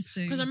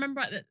 Interesting. because I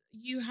remember that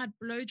you had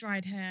blow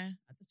dried hair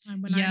at the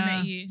time when yeah, I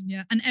met you.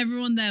 Yeah, and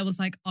everyone there was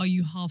like, "Are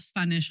you half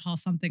Spanish, half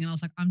something?" And I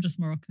was like, "I'm just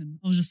Moroccan."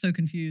 I was just so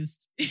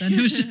confused. Then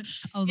it was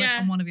just, I was like, Yeah,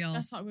 "I'm one of y'all."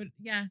 That's what I would.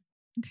 Yeah,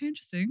 Okay,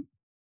 interesting.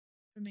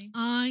 for me.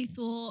 I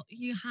thought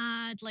you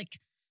had like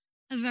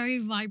a very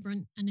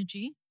vibrant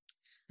energy.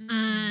 Mm.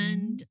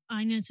 And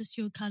I noticed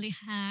your curly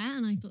hair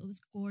and I thought it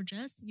was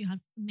gorgeous. You had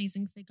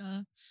amazing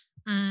figure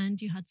and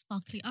you had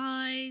sparkly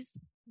eyes.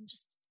 And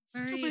just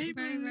very, Sparkly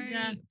very, eyes. very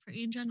Yeah.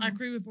 pretty in general. I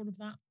agree with all of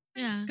that.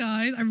 Yeah.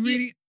 Guys, I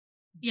really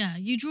Yeah.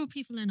 You draw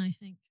people in, I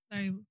think.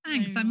 Very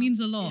thanks. very That well. means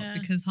a lot Yeah.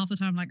 because half the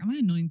time, I'm like, am I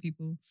annoying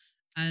people?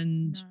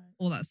 And No.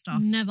 all that stuff.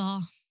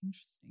 Never.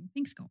 Interesting.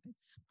 Thanks, guys.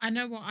 I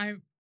know what I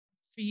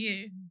for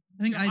you.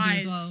 I think Your I do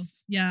as well.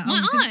 eyes. Yeah.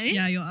 My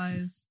Yeah, eyes? your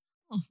eyes.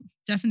 Oh.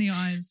 Definitely your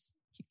eyes.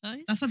 Cute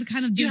guys. That's like the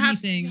kind of You Disney have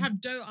thing. you have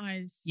doe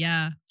eyes.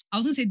 Yeah. I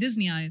was gonna say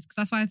Disney eyes because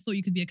that's why I thought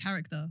you could be a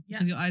character Yeah.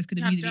 because your eyes could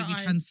You have immediately doe be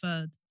eyes.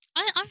 transferred.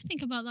 I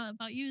think about that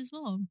about you as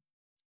well.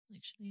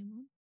 Actually,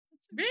 Iman.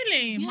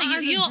 Really? Yeah, My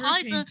eyes are your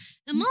eyes droopy. are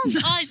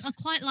Iman's eyes are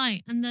quite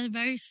light and they're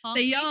very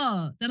sparkly. They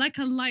are. They're like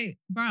a light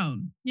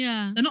brown.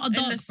 Yeah. They're not a in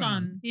dark the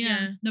sun. brown.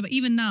 Yeah. No, but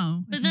even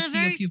now, I But can they're see your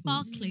very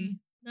pupils. sparkly.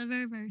 They're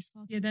very, very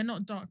sparkly. Yeah, they're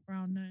not dark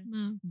brown. No.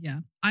 No.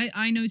 Yeah.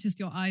 I noticed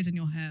your eyes and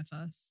your hair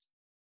first.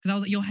 Because I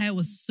was like, your hair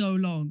was so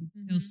long.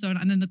 It was so,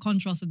 and then the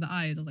contrast of the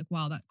eyes, I was like,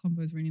 wow, that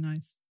combo is really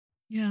nice.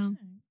 Yeah.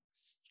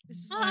 Thanks. This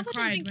is Oh, why I wouldn't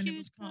cried think when you it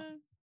was cut.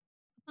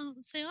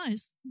 say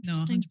eyes. No,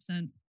 Interesting.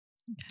 100%.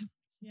 Okay.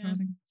 Yeah.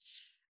 Darling.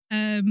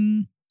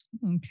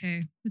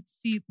 Okay. Let's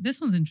see. This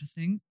one's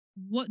interesting.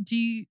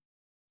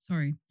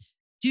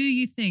 Do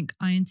you think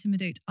I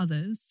intimidate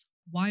others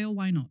Why or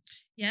why not?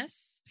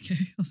 Yes, Okay,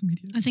 that's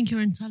immediate. I think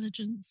your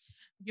intelligence.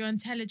 your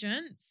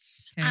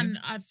intelligence, Okay. and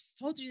I've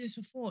told you this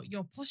before.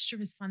 Your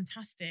posture is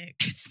fantastic.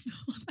 It's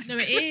not. No,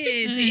 it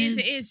is. It is.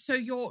 It is. So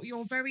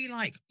you're very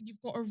like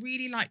you've got a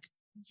really like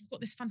you've got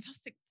this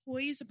fantastic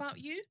poise about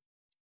you,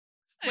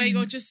 where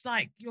you're just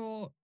like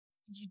you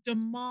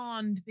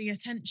demand the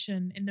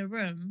attention in the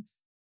room,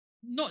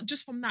 not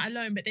just from that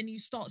alone, but then you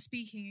start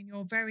speaking and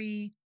you're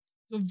very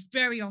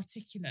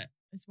articulate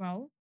as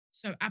well.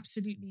 So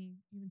absolutely,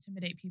 you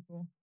intimidate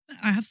people.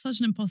 I have such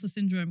an imposter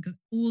syndrome because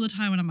all the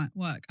time when I'm at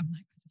work, I'm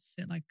like, I just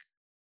sit like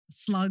a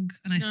slug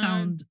and I No,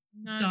 sound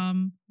No,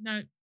 dumb.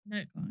 no,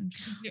 God.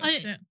 complete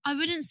opposite. I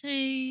wouldn't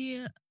say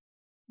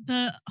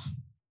that.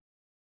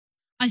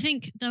 I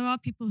think there are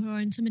people who are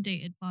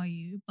intimidated by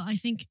you, but I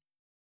think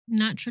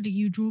naturally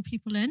you draw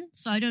people in.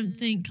 So I don't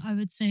think I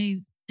would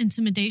say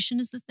intimidation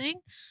is the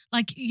thing.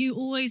 Like you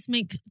always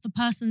make the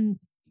person,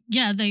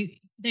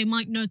 they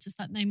might notice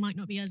that they might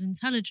not be as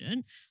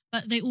intelligent,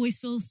 but they always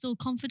feel still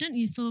confident.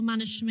 You still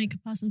manage to make a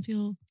person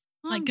feel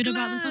like I'm good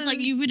about themselves. Like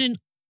glad. you wouldn't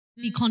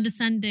be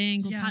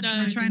condescending or Yeah, I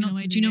patronizing try in not a to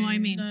way. be. Do you know what I Yeah,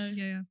 mean? No.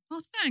 Yeah.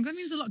 Oh, thanks. That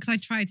means a lot because I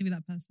try to be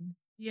that person.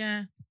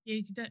 Yeah,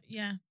 you don't,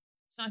 yeah.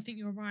 So I think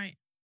you're right.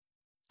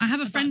 I have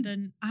a about friend.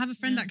 the- I have a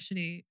friend yeah.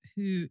 actually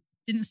who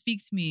didn't speak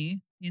to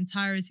me the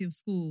entirety of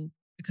school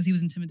because he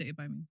was intimidated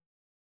by me.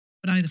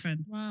 But now he's a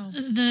friend. Wow.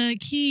 The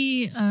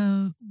key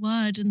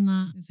word in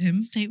that It's him.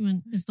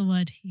 statement is the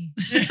word he.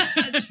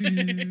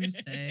 True.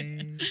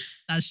 Say.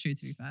 That's true.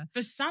 To be fair.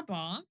 For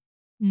Sabah,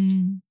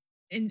 Mm.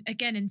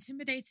 again,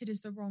 intimidated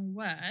is the wrong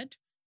word.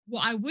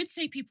 What I would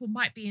say people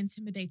might be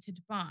intimidated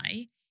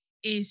by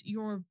is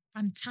you're a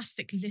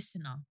fantastic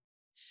listener.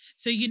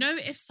 So, you know,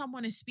 if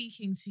someone is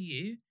speaking to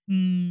you,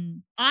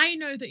 Mm, I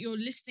know that you're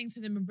listening to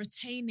them and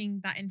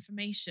retaining that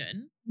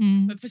information.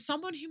 Mm. But for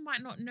someone who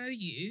might not know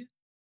you,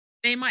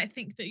 they might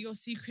think that you're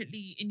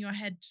secretly in your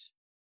head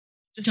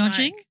just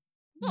Judging? like-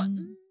 not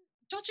Mm.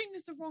 judging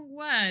is the wrong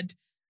word,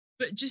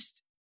 but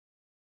just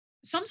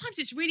sometimes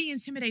it's really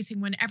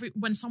intimidating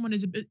when someone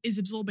is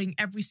absorbing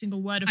every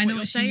single word of I what know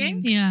you're what she saying.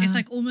 means. Yeah. It's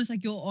like almost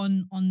like you're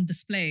on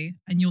display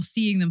and you're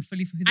seeing them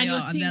fully for who they And you're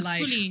are, and seeing they're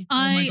like, fully. oh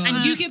my god,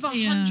 And you give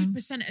yeah.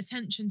 100%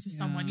 attention to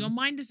someone. Yeah. Your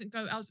mind doesn't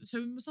go else. So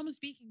when someone's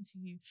speaking to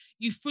you,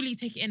 you fully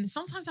take it in.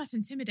 Sometimes that's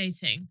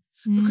intimidating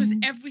because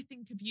Mm.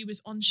 everything to view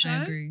is on show.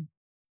 I agree.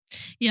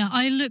 Yeah,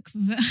 I look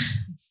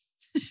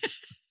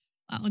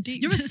wow,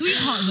 deep. You're a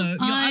sweetheart though. You're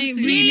I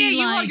absolutely. really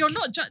you are. like- You're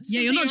not.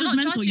 You're not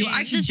judgmental. You're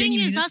actually The thing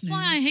genuinely is, that's why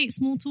listening. I hate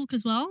small talk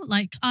as well.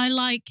 Like, I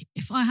like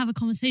if I have a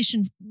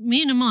conversation,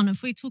 me and Aman,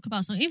 if we talk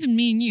about something, even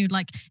me and you,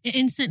 like, it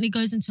instantly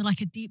goes into like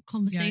a deep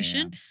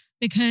conversation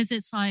because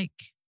it's like,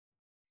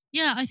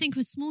 yeah, I think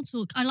with small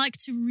talk, I like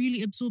to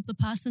really absorb the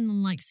person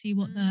and like see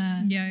what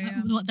they're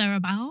what they're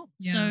about.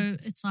 Yeah. So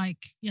it's like,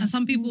 yeah, And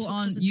some small people talk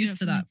aren't doesn't do used it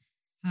to for me. that,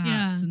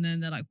 perhaps, Yeah. and then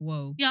they're like,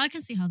 whoa. Yeah, I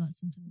can see how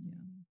that's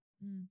intimidating.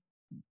 Mm.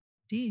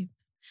 Deep.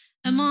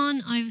 Mm.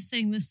 Aman, I was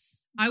saying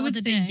this. I the would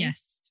other say day.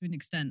 yes to an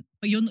extent,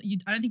 but you're not.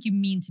 I don't think you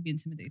mean to be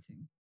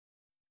intimidating.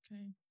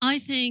 Okay. I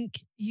think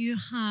you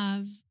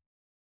have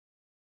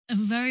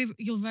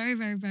you're very,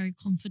 very, very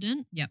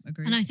confident. Yep,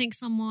 agree. And I think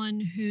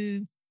someone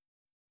who,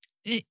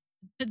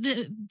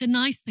 the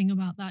nice thing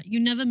about that, you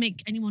never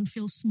make anyone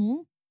feel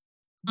small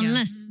Yeah.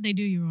 unless they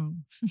do you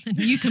wrong. Then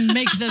you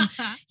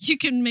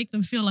can make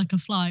them feel like a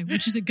fly,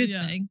 which is a good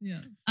Yeah, thing.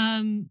 Yeah.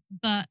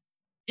 But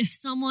if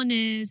someone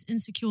is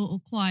insecure or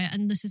quiet,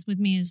 and this is with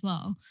me as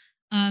well,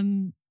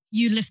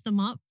 you lift them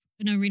up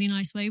in a really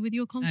nice way with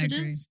your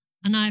confidence.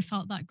 And I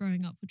felt that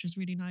growing up, which was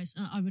really nice.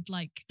 And I would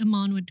like,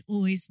 Aman would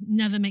always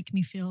never make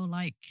me feel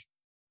like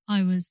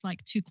I was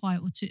like too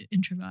quiet or too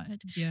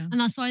introverted. Yeah. And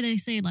that's why they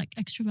say like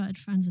extroverted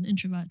friends and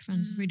introverted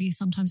friends really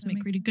sometimes That make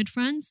makes really sense. good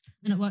friends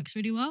and it works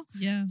really well.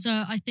 Yeah.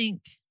 So I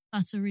think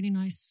that's a really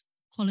nice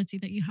quality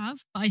that you have.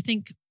 But I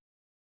think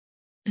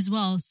as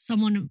well,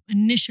 someone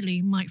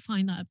initially might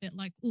find that a bit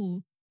like,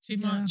 oh, Too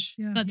much.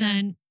 Yeah. but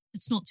then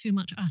it's not too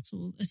much at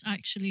all. It's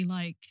actually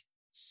like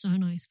so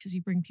nice because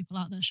you bring people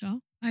out their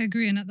shell. I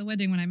agree. And at the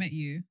wedding when I met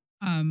you,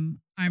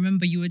 I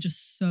remember you were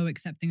just so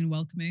accepting and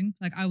welcoming.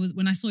 Like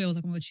when I saw you, I was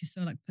like, oh my God, she's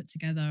so like put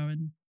together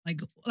and like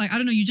I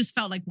don't know, you just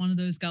felt like one of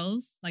those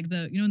girls, like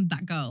that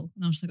girl.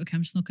 And I was just like, okay,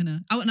 I'm just not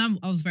gonna. I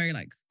was very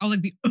like, I was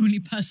like the only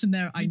person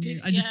there I knew.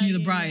 I just knew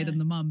the bride and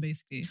the mum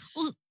basically.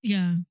 Oh,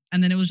 yeah.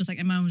 And then it was just like,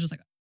 and mum was just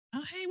like,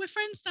 oh hey, we're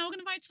friends now. We're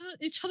gonna invite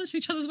each other to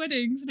each other's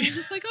weddings. And I was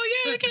just like,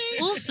 oh yeah, okay.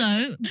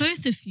 Also,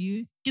 both of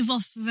you give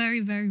off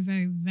very, very,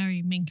 very,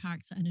 very main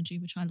character energy,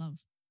 which I love.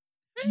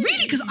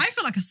 Really? Because I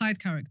feel like a side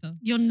character.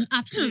 You're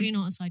absolutely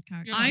not a side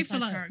character. You're not a I side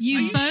feel like character. You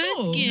Are you both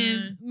sure? give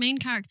Yeah. main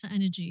character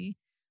energy.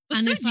 But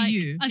and so it's do like,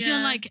 you. I feel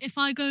Yeah. like if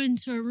I go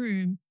into a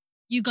room,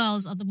 you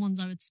girls are the ones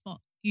I would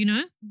spot, you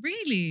know?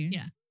 Really?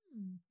 Yeah.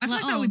 I feel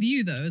Like, like that oh, with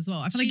you though as well.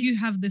 I feel like you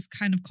she's- have this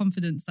kind of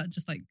confidence that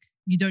just like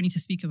you don't need to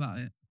speak about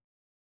it.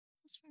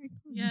 That's very cool.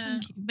 Yeah.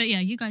 Thank you. But yeah,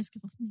 you guys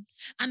give off me.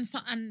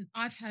 And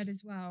I've heard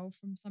as well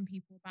from some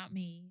people about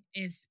me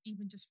is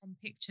even just from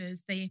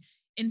pictures, they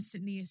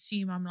instantly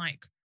assume I'm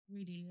like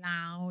really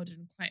loud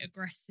and quite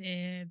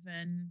aggressive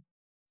and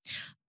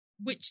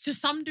which to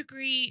some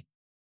degree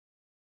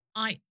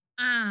I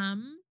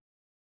am,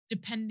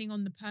 depending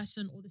on the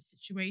person or the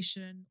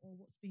situation or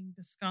what's being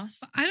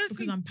discussed. I don't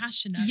because think- I'm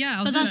passionate. Yeah,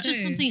 I was But gonna that's just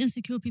say. something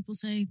insecure people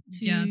say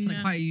to Yeah.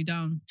 quiet you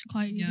down.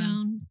 quiet you Yeah.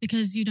 down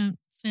because you don't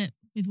fit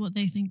with what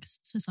they think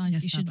society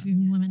Yes, should Saba.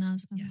 view women Yes.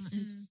 as. And Yes. that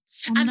is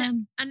on And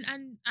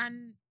them.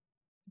 And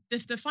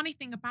the funny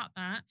thing about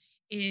that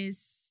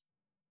is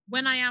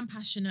when I am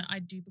passionate, I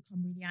do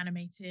become really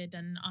animated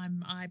and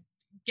I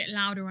get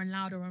louder and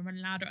louder and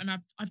louder. And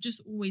I've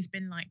just always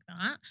been like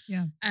that.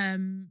 Yeah.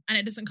 And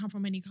it doesn't come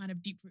from any kind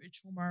of deep rooted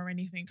trauma or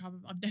anything.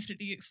 I've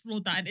definitely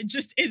explored that. And it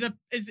just is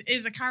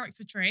a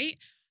character trait.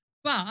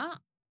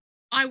 But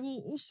I will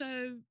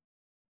also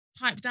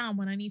pipe down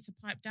when I need to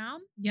pipe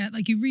down. Yeah,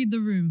 like you read the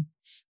room.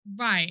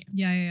 Right.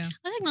 Yeah.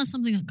 I think that's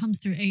something that comes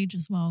through age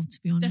as well, to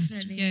be honest.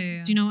 Definitely.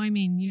 Yeah. Do you know what I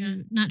mean? You Yeah.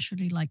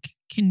 naturally like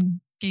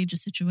can gauge a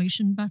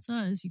situation better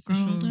as you For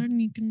grow sure. older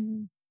and you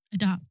can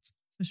adapt.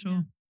 For sure.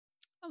 Yeah.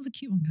 That was a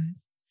cute one,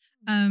 guys.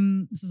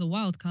 This is a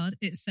wild card.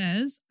 It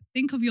says,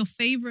 think of your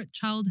favorite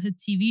childhood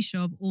TV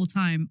show of all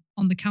time.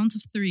 On the count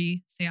of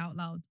 3, say out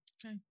loud.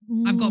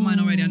 I've got mine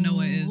already. I know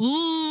what it is. Ooh.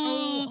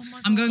 Oh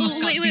my I'm going God.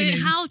 off gut wait.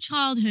 feelings. How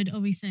childhood are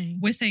we saying?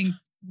 We're saying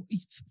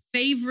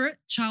favorite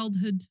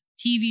childhood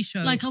TV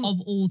show Like of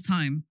all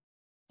time.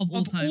 Of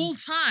all Of time. all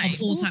time.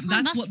 Of all All time. time,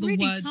 That's that's what the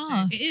really word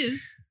tough. says. It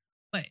is.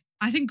 But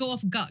I think go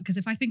off gut because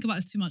if I think about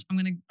it too much, I'm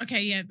going to...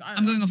 Okay, yeah.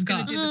 I'm going just off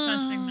gonna gut. do the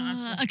first thing that I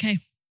thought. Okay.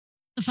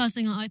 The first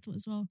thing that I thought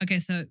as well. Okay,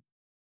 so...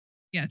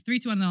 Yeah, 3,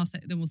 2, 1, and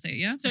then we'll say it,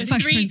 yeah? So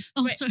Fresh three. Prince.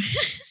 Oh, wait, sorry.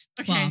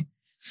 okay. Wow.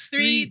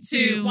 3,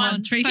 2,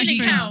 1. Tracy Funny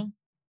Beaker. cow.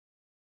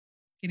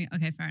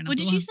 Okay, fair enough. What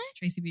did Go you on. say?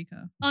 Tracy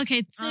Beaker.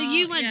 Okay, so Oh,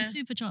 you went yeah.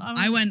 super child.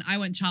 I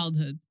went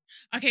childhood.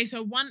 Okay,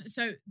 so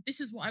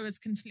this is what I was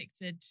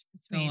conflicted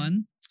Go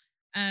between.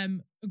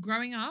 on.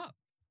 Growing up,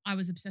 I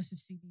was obsessed with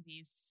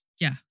CBBS.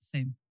 Yeah,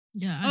 same.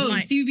 Yeah. Oh,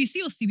 like-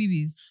 CBBC or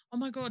CBBS? Oh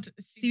my God.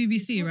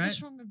 CBBC, right?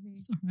 What's wrong with me?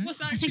 It's all right. What's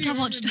I actually think I wrong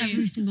watched with me?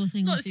 every single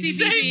thing on Not CBBS.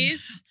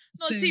 CBBS.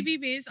 Not Same.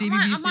 CBBS.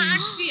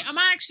 CBBC. Am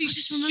I actually I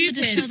just remembered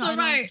a stupid? show that I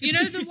alright. liked. You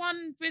know the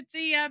one with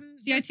the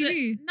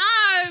CITV?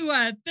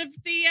 No,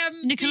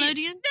 the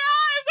Nickelodeon? No,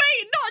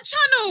 wait, not a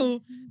channel.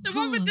 The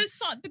one with Huh. the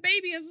son, the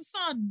baby as a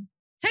son.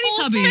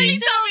 Teletubbies.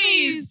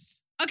 Teletubbies.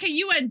 Okay,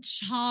 you went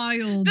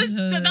childhood.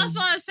 That's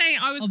what I was saying.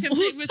 I was Of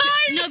conflicted. all with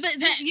time? No,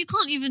 but you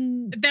can't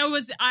even. There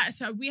was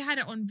so we had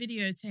it on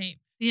videotape,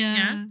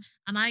 Yeah.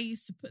 and I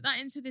used to put that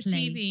into the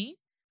Play. TV.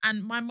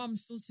 And my mum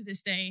still to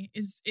this day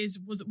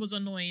was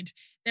annoyed.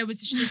 There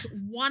was just this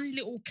one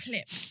little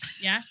clip,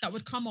 that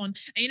would come on,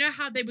 and you know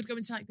how they would go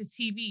into like the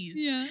TVs,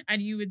 Yeah.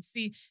 and you would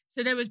see.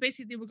 So there was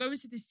basically they would go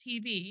into this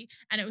TV,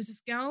 and it was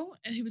this girl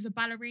who was a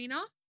ballerina,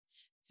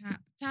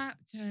 tap tap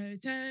toe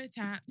toe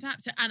tap tap,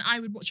 and I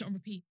would watch it on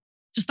repeat.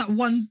 Just that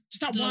one. Just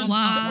that Just one.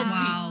 one- on repeat.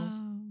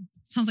 Wow.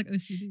 Sounds like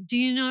OCD. Do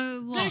you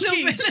know what?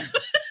 Little bit.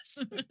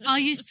 I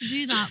used to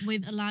do that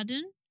with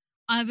Aladdin.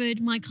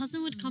 My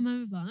cousin would come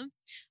over,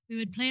 we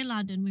would play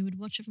Aladdin, we would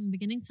watch it from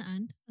beginning to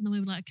end, and then we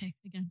would like, okay,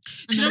 again.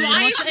 And You then know we what? would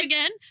I watch used it to-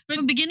 again but-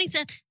 from beginning to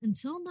end.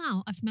 Until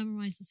now, I've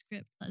memorized the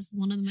script. That is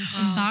one of the most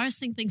Oh.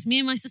 embarrassing things. Me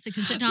and my sister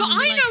can sit down But and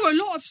be I like, know a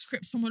lot of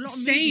scripts from a lot of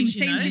Same, movies.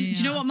 you same, know? same. Do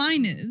you know Yeah. what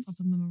mine is?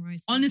 proper memorize.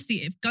 it. Honestly,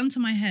 if gun to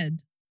my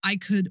head, I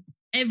could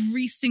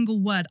every single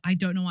word. I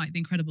don't know why.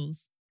 The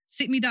Incredibles.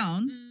 Sit me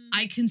down. Mm.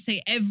 I can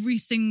say every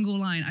single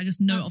line. I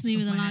just know That's it off me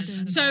the top with of my head. Aladdin. I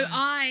don't So know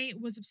why. I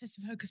was obsessed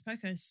with Hocus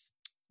Pocus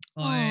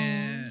Oh,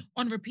 yeah.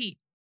 on repeat.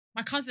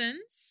 My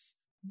cousins,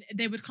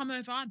 they would come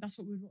over. That's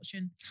what we were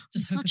watching. I'm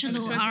Just such a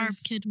Hocus little Pocus. Arab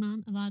kid,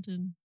 man.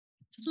 Aladdin.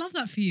 Just love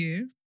that for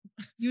you.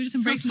 You were just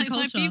embracing the Like my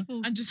culture.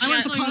 people. And just I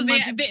went for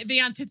the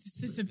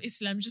antithesis of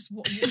Islam, just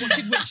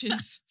watching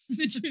witches.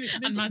 Literally,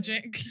 and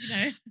magic,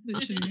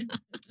 Literally.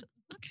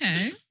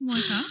 Okay.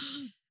 Like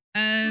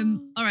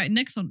that. All right,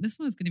 next one. This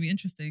one is going to be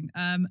interesting.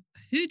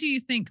 Who do you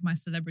think my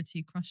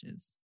celebrity crush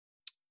is?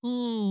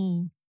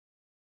 Oh,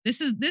 This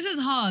is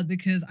hard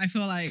because I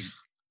feel like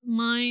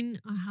mine,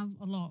 I have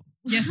a lot.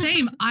 yeah,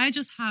 same. I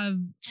just have.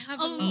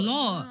 Oh, a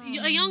lot.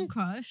 A young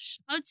crush.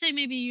 I would say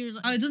maybe you're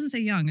like, Oh, it doesn't say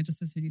young. It just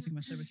says who do you think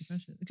my celebrity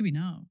crush is? It could be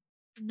now.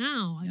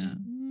 now. I Yeah.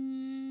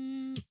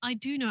 don't. I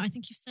do know. I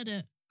think you've said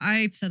it.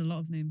 I've said a lot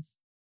of names.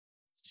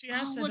 She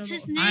has Oh, said what's a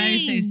his lot of- name? I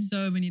say Names.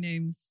 so many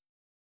names.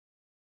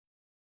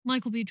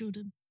 Michael B.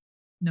 Jordan.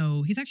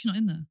 No, he's actually not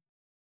in there.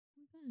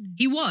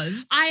 He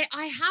was. I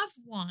have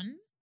one,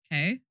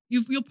 Okay.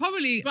 You'll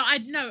probably. but I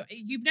know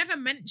you've never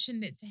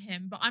mentioned it to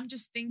him. But I'm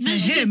just thinking.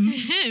 Mention Mention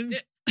him?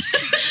 it to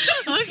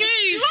him. Okay,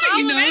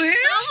 Someone- know him?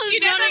 someone's You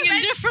never running a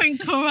men- different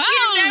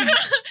crowd.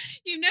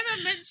 You've never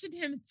mentioned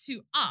him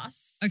to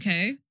us.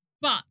 Okay.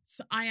 But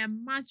I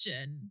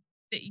imagine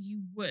that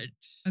you would.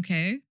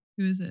 Okay.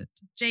 Who is it?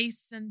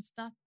 Jason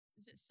stuff.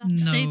 Is it stuff? No.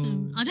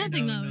 Statham. I don't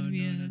think No, that would no,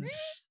 be no, a- no.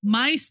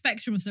 My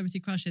spectrum of celebrity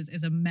crushes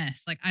is a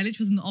mess. Like I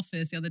literally was in the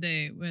office the other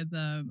day with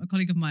a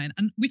colleague of mine,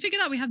 and we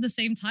figured out we have the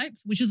same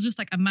types, which is just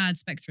like a mad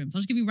spectrum. So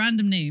I'll just give you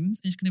random names,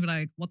 and you're just gonna be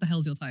like, "What the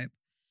hell's your type?"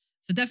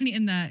 So definitely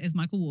in there is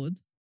Michael Ward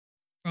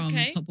from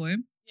Okay. Top Boy.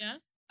 Yeah.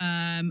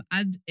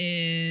 Add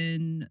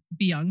in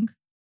B Young.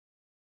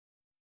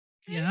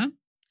 Yeah.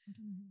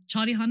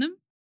 Charlie Hunnam,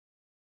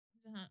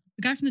 Who's that?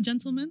 the guy from The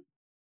Gentleman.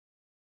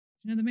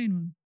 You know the main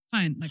one?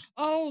 Fine. Like,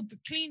 Oh, the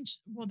clean.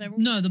 Well, they're all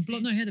no, the clean.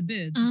 blonde, no, he had a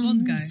beard. The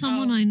blonde guy.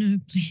 Someone Oh. I know,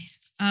 please.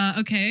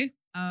 Okay.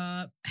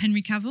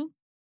 Henry Cavill.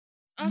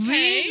 Okay.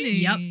 Really?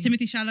 Yep.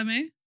 Timothy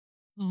Chalamet.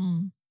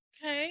 Oh.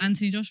 Okay.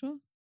 Anthony Joshua.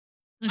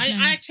 Okay.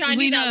 I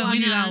knew that one. we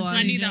know that one.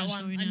 I knew Anthony that Joshua,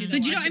 one. we I know knew that So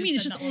that do you know one. what I mean?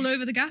 It's just all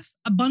over the gaff.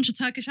 A bunch of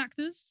Turkish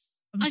actors.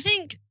 I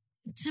think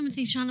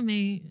Timothy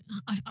Chalamet.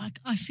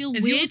 I feel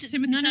Is weird. yours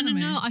Timothy no.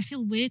 Chalamet? I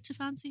feel weird to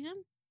fancy him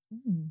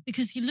Ooh.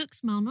 because he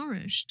looks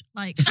malnourished.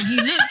 Like he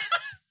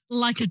looks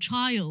like a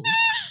child.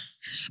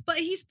 But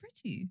he's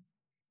pretty.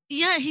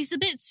 Yeah, he's a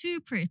bit too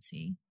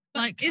pretty. But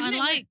Like isn't I it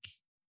like.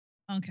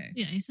 Okay.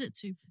 Yeah, he's a bit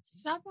too pretty.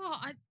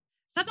 Sabah,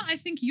 Sabah, I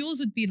think yours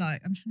would be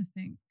like, I'm trying to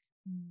think.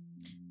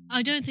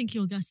 I don't think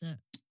you'll guess it.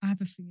 I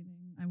have a feeling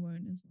I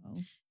won't as well.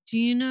 Do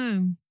you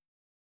know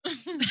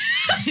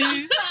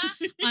who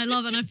I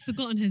love? And I've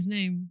forgotten his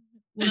name.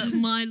 Well,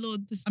 my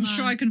lord, this I'm man.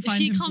 sure I can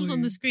find He him comes for on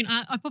you. the screen.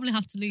 I probably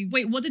have to leave.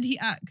 Wait, what did he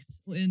act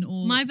in?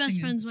 Or My best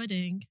singing? friend's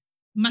wedding.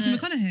 Matthew uh,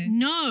 McConaughey.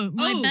 No,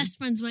 my Oh. best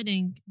friend's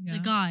wedding. Yeah. The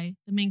guy,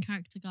 the main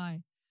character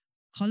guy.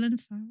 Colin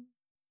Farrell.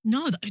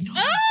 No, no.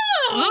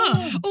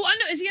 Oh! Oh, I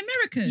know. Is he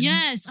American?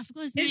 Yes, I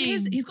forgot his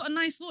Is name. he's got a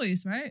nice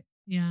voice, right?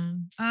 Yeah.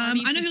 I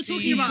need know to who you're see.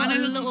 talking He's about. got I a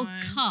know who little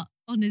you're cut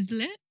on his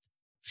lip.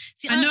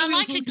 See, I I, know I who you're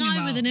like a talking guy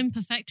with about. an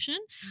imperfection.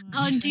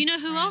 My Do you know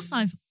best who else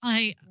friend's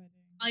I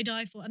wedding.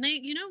 die for? And they,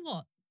 you know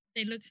what?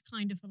 They look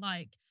kind of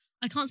alike.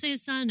 I can't say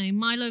his surname.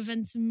 Milo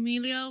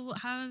Ventimiglia,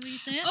 however you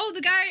say it. Oh,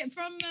 the guy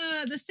from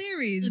the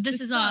series.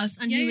 This Is Us,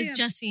 and Yeah, he yeah, was yeah.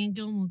 Jesse in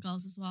Gilmore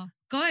Girls as well.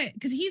 Guy,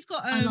 because he's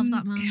got I love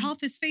that man.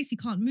 half his face he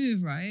can't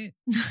move, right?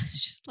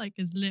 It's just like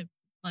his lip,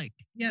 like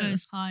Yeah.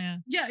 goes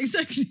higher. Yeah,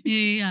 exactly.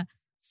 Yeah.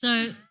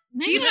 So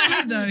maybe He's that-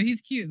 cute though.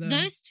 He's cute though.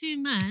 Those two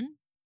men.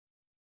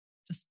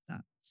 Just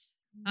that.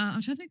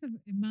 I'm trying to think of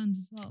Iman's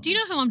as well. Do you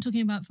know who I'm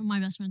talking about from My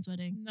Best Friend's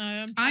Wedding? No,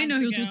 I'm I trying know to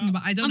who you're figure talking out.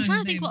 about. I don't I'm know trying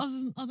his to think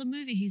name. what other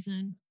movie he's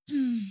in.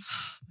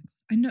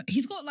 I know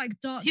he's got like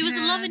dark. He was a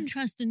hair. love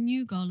interest in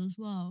New Girl as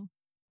well.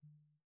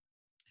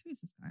 Who is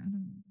this guy? I don't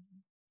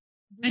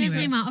know. Get his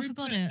Anyway. name out. I Rupert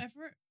forgot it.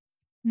 Everett?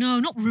 No,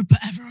 not Rupert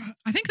Everett.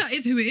 I think that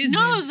is who it is.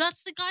 No, babe.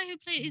 that's the guy who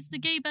is the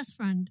gay best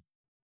friend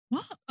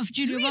What? of Who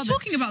Julia are you Roberts.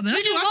 talking about? Then?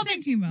 That's Julia what I'm Roberts.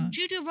 thinking about.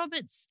 Julia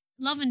Roberts'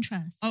 love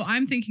interest. Oh,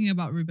 I'm thinking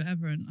about Rupert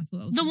Everett. I thought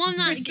that was The one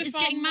that Christopher. is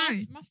getting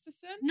married.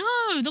 Masterson?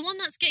 No, the one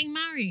that's getting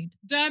married.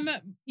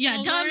 Dermot.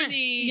 Yeah, Dermot.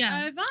 Mulroney.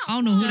 Yeah. Oh, that I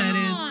don't know who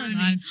that one. is.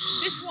 Man.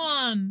 This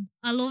one.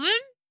 I love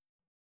him.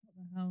 What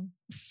the hell?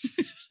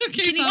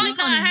 Okay, Can you fine. click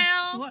What on the him?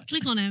 hell? What?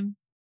 Click on him.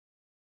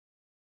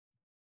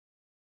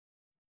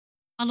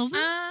 I love him.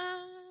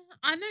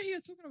 I know who you're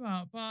talking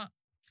about, but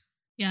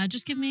Yeah,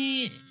 just give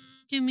me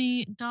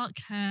dark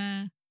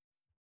hair.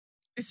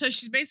 so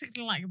she's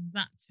basically like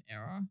that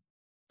era.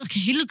 Okay,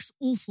 he looks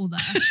awful there.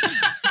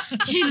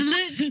 He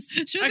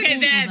looks Sure, Okay,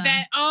 awful there.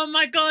 there. Oh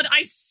my god,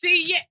 I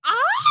see it.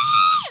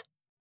 Ah!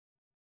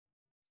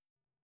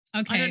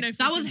 Okay, I don't know if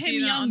that you was can see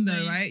him that young on though,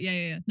 the- right?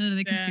 Yeah. No,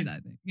 they can Yeah. see that. I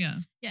think. Yeah.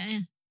 Yeah.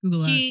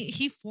 Google that.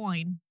 He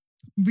fine.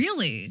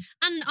 Really?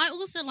 And I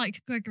also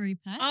like Gregory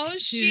Peck. Oh who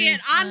shit,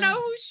 is, I know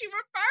who she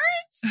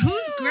refers to.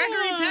 Who's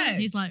Gregory Peck?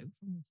 He's like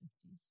from the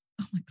 50s.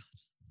 Oh my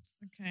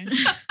god.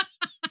 Okay.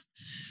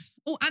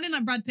 Oh, and then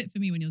like Brad Pitt for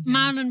me when he was young.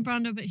 Marlon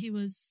Brando, but he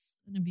was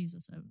an abuser,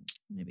 so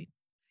maybe.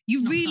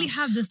 You not really that.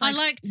 have this. Like, I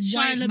liked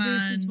white Shia LaBeouf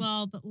man. as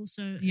well, but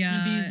also Yeah,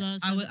 an abuser.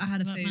 So I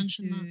had a won't phase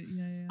mention too.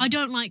 that. Yeah. I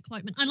don't like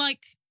white men. I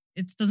like.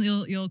 It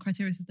doesn't. Your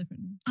criteria is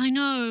differently. I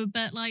know,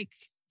 but like,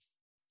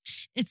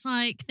 it's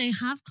like they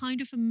have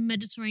kind of a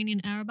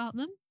Mediterranean air about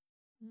them,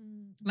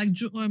 Like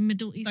or a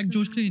Middle Eastern.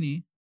 George air.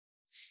 Clooney.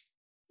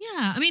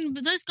 Yeah, I mean,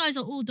 but those guys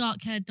are all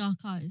dark haired, dark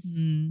eyes.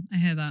 I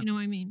hear Do that. you know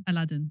what I mean?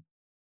 Aladdin.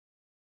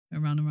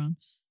 Around and around.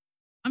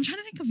 I'm trying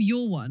to think of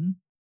your one.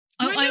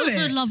 I know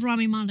also it. love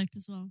Rami Malek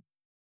as well.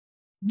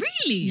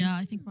 Really? Yeah,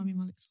 I think Rami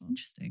Malek's hot.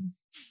 Interesting.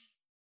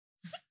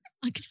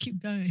 I could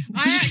keep going.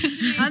 I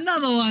actually,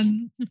 Another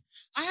one.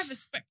 I have a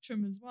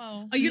spectrum as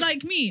well. Are you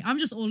like me? I'm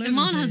just all over.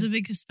 Iman the has a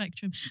place. big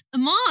spectrum.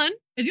 Iman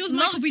Is yours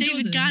Michael loves B. David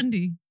Jordan?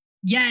 Gandhi.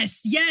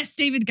 Yes,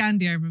 David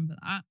Gandhi. I remember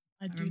that.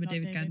 I do remember love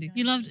David Gandhi.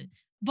 You loved it.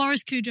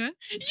 Boris Cujo.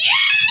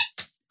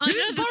 Yes! I Who's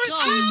know this Boris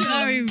guy Cujo?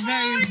 very, Oh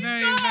very, my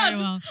very, God. very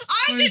well.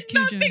 I Boris did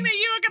not Cujo. think that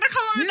you were going to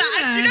come up with Who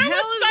that. And do you the know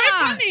what's hell is so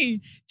that?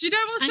 funny? Do you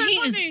know what's And so he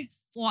funny? is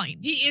fine.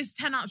 He is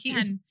 10 out of 10. He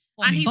is And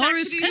fine. he's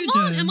Boris actually... Cujo.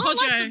 Iman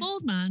likes Kojo. a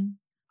bold man.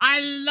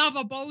 I love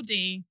a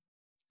boldie.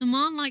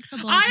 Iman likes a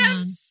bold I man.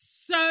 am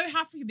so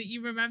happy that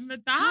you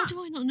remembered How that.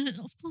 do I not know?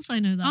 Of course I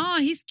know that. Oh,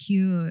 he's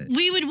cute.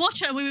 We would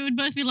watch it and we would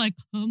both be like,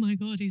 oh my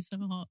God, he's so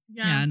hot.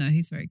 Yeah, no,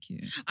 he's very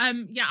cute.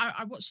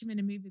 I watched him in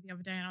a movie the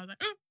other day and I was like,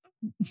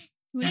 oh,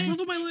 Yeah. Love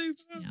of my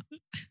life. Yeah.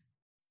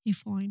 He's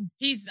fine.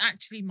 he's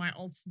actually my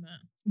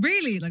ultimate.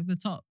 Really? Like the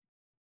top?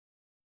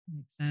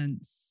 Makes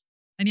sense.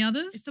 Any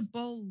others? It's the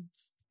bold.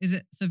 Is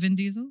it so Vin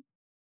Diesel?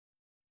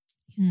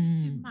 He's a bit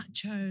too Hmm.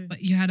 macho.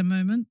 But you had a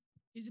moment?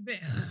 He's a bit,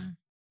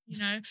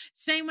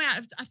 same way.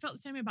 I felt the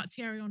same way about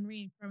Thierry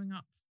Henry growing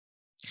up.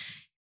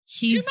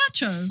 He's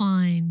too macho.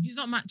 fine. He's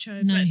not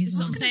macho. No, but he's this is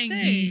not. what I'm saying.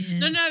 Say. He is.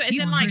 No, as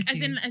He's in like,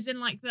 pretty. as in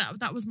like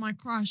that was my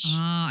crush.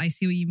 Ah, I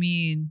see what you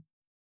mean.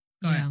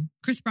 Got Yeah. it.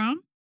 Chris Brown?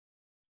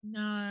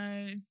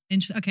 No,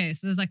 Okay,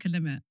 so there's like a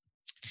limit.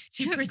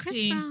 too Chris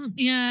pretty. Brown.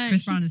 Yeah,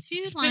 Chris Brown he's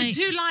is-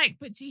 too like.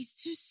 But he's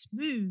too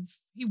smooth.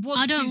 He was.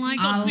 I don't too, like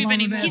He's not that. smooth I love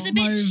anymore. it. He's a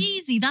bit Mauve.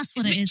 cheesy. That's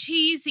what He's a it bit is.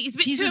 cheesy. He's a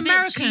bit He's too a bit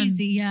American.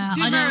 cheesy. Yeah, He's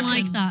too I don't American.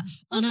 like that.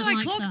 Also, don't I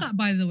like clocked that,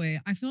 by the way.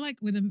 I feel like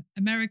with even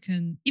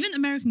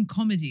American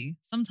comedy,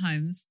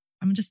 sometimes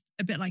I'm just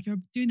a bit like, you're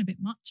doing a bit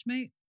much,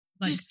 mate.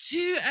 Like, Just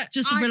too.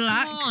 just I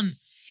relax. can't.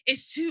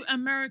 It's too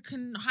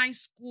American high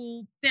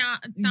school. Yeah.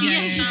 I'm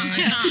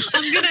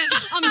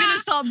gonna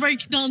start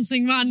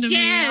breakdancing randomly.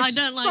 Yeah, I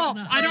don't stop.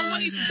 like that. I don't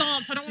want you to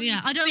dance. I don't want you to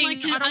I don't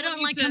sing. like. I don't want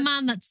you like to... a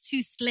man that's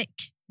too slick.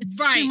 It's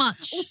Right. too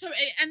much. Also,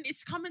 and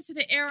it's coming to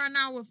the era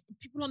now of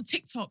people on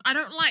TikTok. I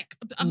don't like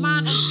a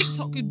man on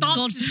TikTok who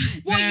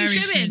dances. What are you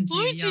Very doing? cringy.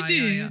 What would you Yeah, do?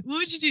 yeah, yeah. What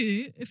would you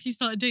do if you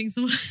started dating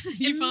someone and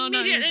you found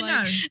out he was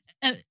Immediately,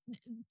 like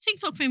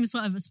TikTok famous,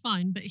 whatever's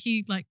fine, but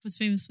he like was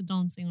famous for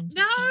dancing on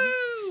no. TikTok.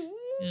 No.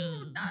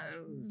 Yeah.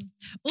 No.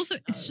 Also,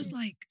 it's just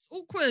like, It's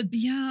awkward.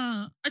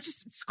 yeah.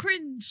 It's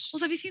cringe.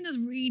 Also, have you seen those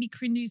really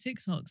cringy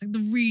TikToks? Like the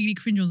really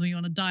cringe ones when you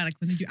want to die, like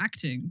when they do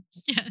acting.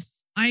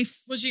 Yes.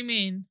 What do you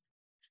mean?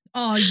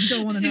 Oh, you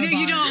don't want to know. You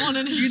about don't it.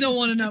 wanna know. You don't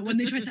want to know when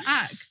they try to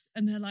act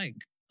and they're like,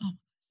 oh,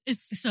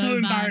 It's it's so, so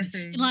bad.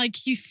 embarrassing.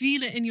 Like you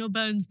feel it in your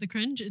bones, the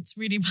cringe. It's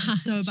really bad.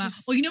 so bad.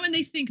 Just- Or you know when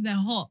they think they're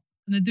hot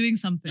and they're doing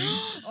something.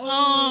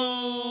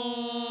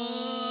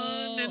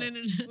 Oh, no.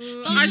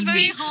 Those I've are very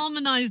seen-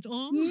 harmonized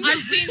arms.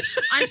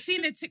 I've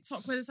seen a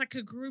TikTok where there's like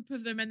a group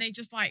of them and they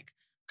just like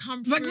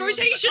come Like through.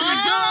 rotation.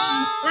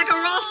 Oh! Like a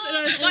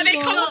Ross. Like they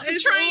come off the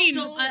train.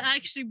 I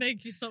actually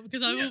beg you stop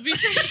because I will be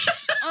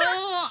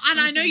Oh, and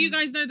I know you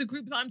guys know the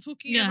group that I'm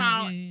talking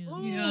about. Yeah.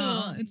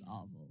 Yeah, it's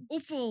awful.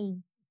 Awful.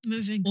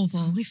 Moving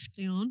Awful.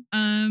 swiftly on.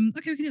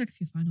 Okay, we can do like a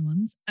few final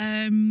ones.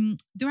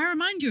 Do I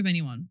remind you of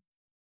anyone?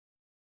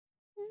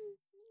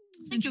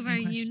 I think you're very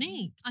Interesting question.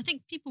 unique. I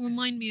think people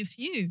remind me of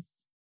you.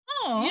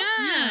 Oh,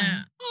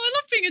 Yeah. Oh, I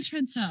love being a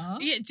trendsetter.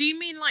 Yeah. Do you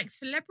mean like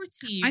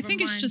celebrity? I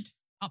think it's remind- just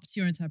up to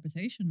your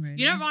interpretation, really.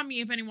 You don't remind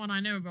me of anyone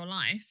I know in real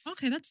life.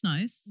 Okay, that's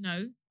nice.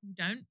 No, you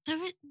don't.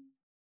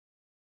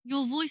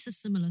 Your voice is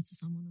similar to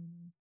someone I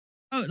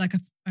know. Oh, like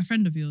a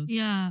friend of yours.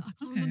 Yeah, I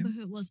can't Okay. remember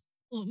who it was.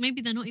 Or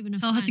maybe they're not even a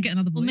Tell her friend. to get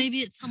another voice. Or maybe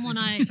it's someone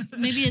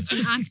maybe it's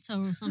an actor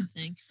or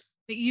something.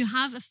 But you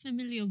have a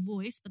familiar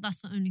voice, but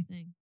that's the only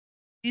thing.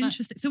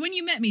 Interesting. So when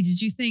you met me,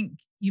 did you think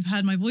you've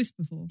heard my voice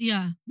before?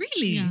 Yeah.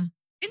 Really? Yeah.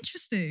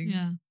 Interesting.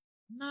 Yeah.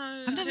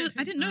 No,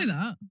 I didn't know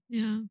that.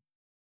 Yeah.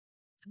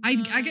 I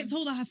No. get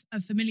told I have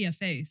a familiar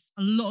face.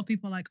 A lot of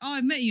people are like, oh,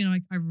 I've met you. And I'm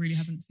like, I really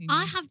haven't seen you.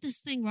 I have this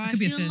thing where It I could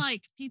be a feel fish.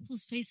 like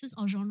people's faces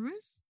are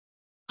genres.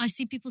 I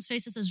see people's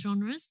faces as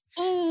genres.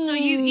 Oh, So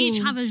you each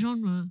have a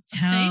genre. of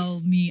Tell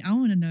face. me. I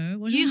want to know.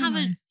 What You genre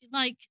have am a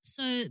like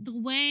so the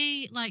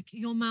way like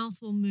your mouth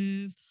will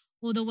move,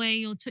 or the way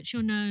you'll twitch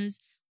your nose,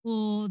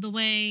 or the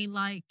way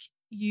like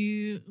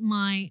you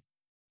might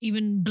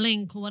even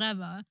blink or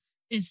whatever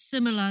is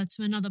similar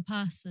to another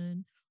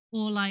person,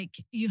 or like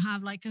you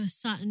have like a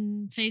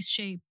certain face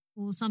shape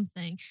or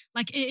something.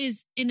 Like it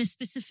is in a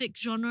specific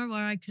genre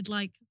where I could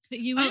like put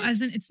you Oh, in.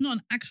 as in, it's not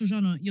an actual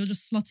genre. You're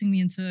just slotting me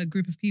into a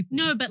group of people.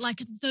 No, but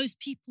like those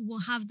people will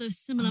have those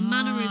similar Ah,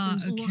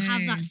 mannerisms or will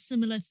have okay. that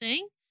similar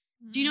thing.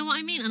 Do you know what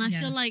I mean? And I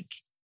feel Yes. like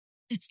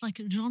it's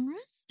like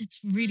genres. It's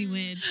really Mm.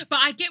 weird. But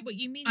I get what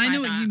you mean. I by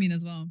know what that, you mean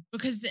as well.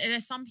 because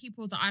there's some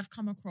people that I've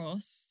come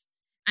across,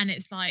 and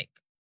it's like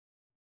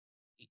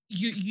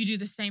you do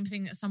the same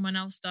thing that someone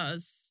else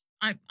does.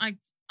 I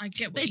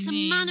get what But it's you a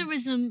mean.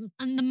 mannerism,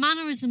 and the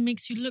mannerism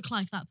makes you look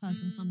like that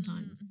person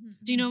sometimes. Mhm.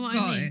 Do you know what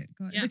Got I mean? it.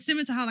 Got it. Yeah. It's like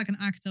similar to how like an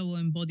actor will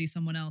embody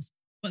someone else,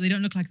 but they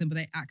don't look like them, but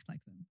they act like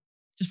them.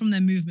 Just from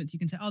their movements, you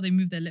can say, oh, they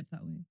move their lip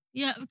that way.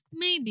 Yeah,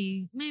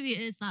 maybe it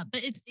is that,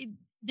 but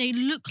they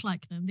look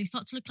like them. They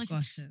start to look like.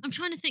 Got it. I'm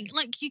trying to think.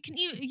 Like you can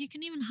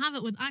even have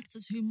it with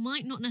actors who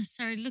might not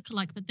necessarily look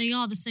alike, but they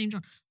are the same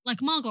genre.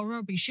 Like Margot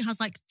Robbie, she has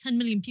like 10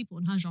 million people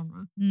in her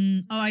genre.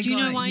 Oh, I Do you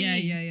got know it. what I Yeah,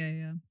 mean?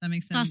 yeah. That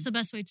makes sense. That's the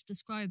best way to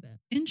describe it.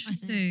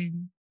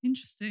 Interesting.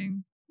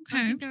 Interesting. I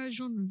Okay. think there are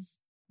genres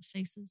of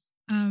faces.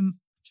 I'm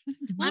trying to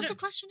think of What was what. the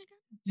question again?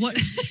 What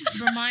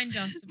Remind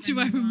us. Of do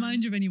I anyone.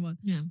 remind you of anyone?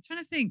 Yeah. I'm trying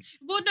to think.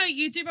 Well, no,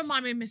 you do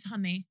remind me of Miss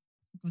Honey.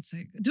 For God's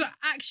sake. Do I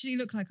actually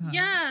look like her?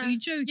 Yeah. Are you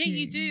joking? Yeah,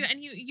 you do, and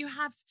you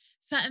have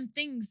certain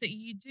things that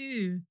you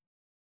do,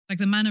 Like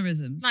the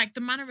mannerisms. like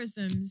the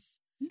mannerisms.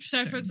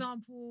 So, for Interesting.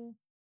 example,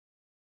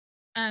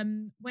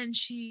 when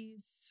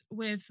she's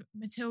with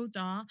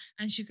Matilda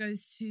and she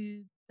goes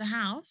to the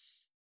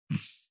house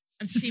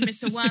and to see So Mr.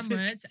 specific.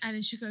 Wormwood, and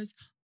then she goes,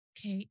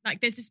 okay, like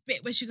there's this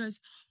bit where she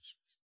goes,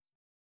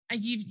 and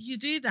you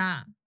do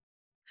that.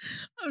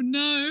 Oh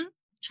no.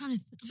 trying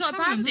to. It's not a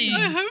I'm trying bad to thing.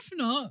 remember. I hope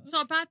not. It's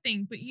not a bad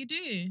thing, but you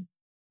do.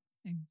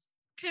 Thanks.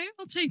 Okay,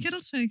 I'll take it.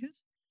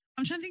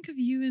 I'm trying to think of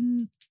you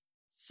and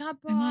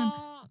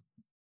Sabah.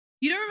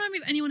 you don't remind me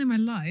of anyone in my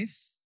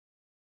life.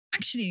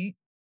 Actually,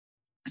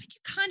 I think you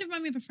kind of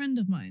remind me of a friend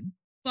of mine,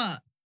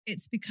 but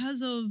it's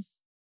because of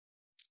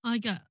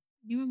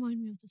You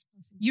remind me of this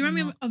person. you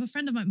remind a me lot. of a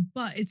friend of mine,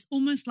 but it's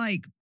almost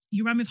like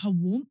you remind me of her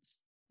warmth,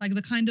 like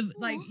the kind of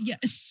like Aw. yeah.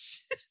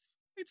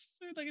 It's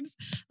so like it's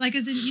like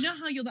as in you know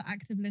how you're the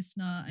active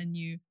listener and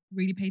you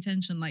really pay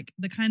attention, like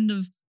the kind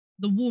of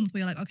the warmth where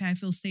you're like, okay, I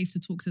feel safe to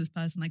talk to this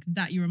person, like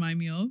that you remind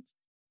me of,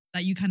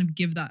 that you kind of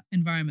give that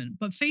environment.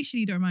 But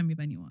facially, you don't remind me of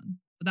anyone,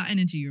 but that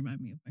energy you remind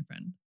me of my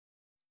friend,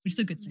 which is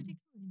a good That's thing. really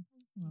kind.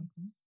 Thank You're you.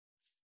 welcome.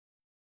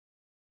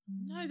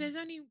 No, there's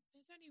only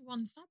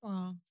one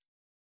Sabah.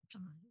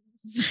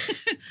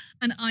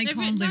 An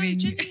icon no, living.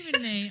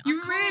 genuinely.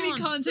 You I really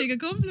can't take a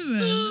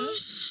compliment.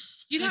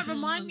 You I don't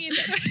remind me of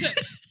can't.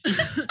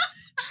 it.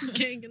 I'm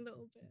getting a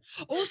little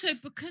bit. Also,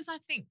 because I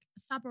think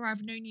Sabah,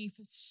 I've known you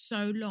for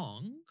so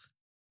long.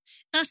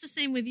 That's the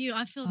same with you.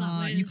 I feel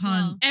that way you as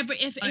can't- well.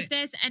 If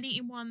there's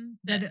anyone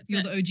that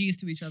You're the OGs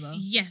to each other.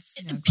 yes,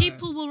 Yeah, got it.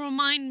 People will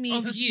remind me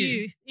Of of you.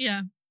 you.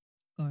 Yeah,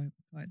 Got it.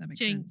 That makes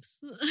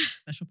sense. Jinx.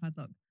 Special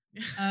padlock.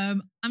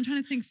 I'm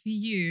trying to think for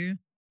you.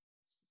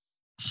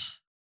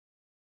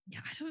 Yeah,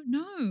 I don't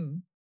know.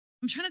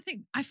 I'm trying to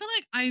think. I feel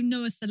like I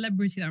know a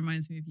celebrity that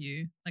reminds me of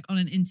you, like on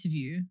an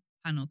interview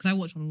panel, because I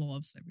watch a lot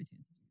of celebrity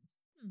interviews.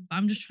 But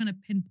I'm just trying to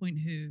pinpoint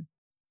who.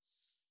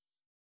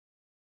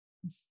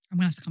 I'm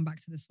gonna have to come back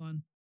to this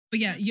one. But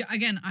yeah,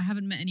 again, I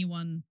haven't met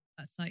anyone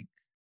that's like,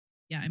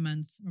 yeah,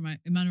 Iman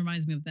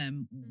reminds me of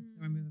them. Or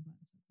they remind me of Iman.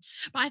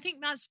 but I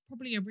think that's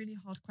probably a really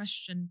hard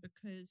question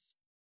because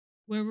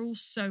we're all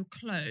so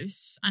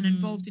close and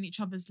involved in each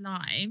other's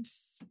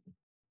lives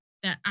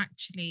that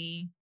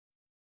actually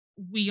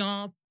we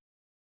are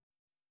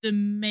the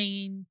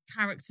main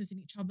characters in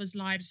each other's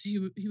lives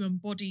who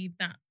embody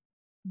that.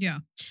 Yeah.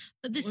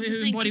 But this Or is the who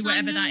thing, embody 'cause I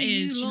whatever know that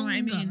is, you you know what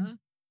I mean? longer,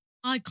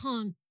 I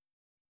can't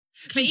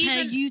But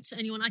compare even- you to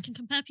anyone. I can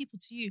compare people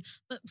to you.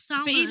 But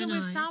Salma But even and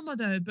with I, Salma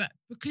though, but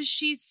because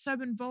she's so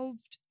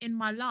involved in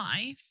my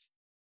life,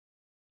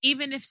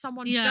 even if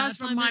someone Yeah, does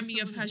if I met remind me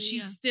of someone, her,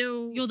 she's yeah.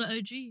 still you're the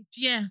OG.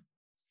 yeah.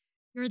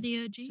 You're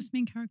the OG. Just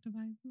main character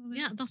vibe. Love it.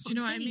 Yeah, that's Do what you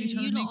know I'm what I saying.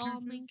 mean? You Main lot are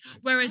character. main characters.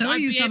 Whereas So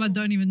I'd you, be Saba, able-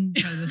 don't even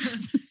try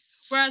this.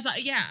 Whereas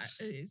yeah,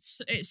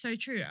 it's so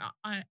true.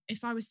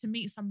 If I was to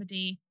meet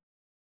somebody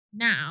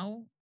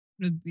now,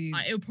 Would be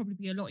it would probably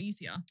be a lot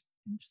easier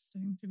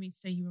interesting. for me to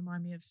say you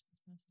remind me of this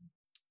person.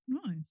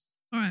 Nice.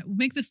 All right, we'll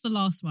make this the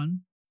last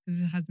one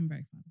because it has been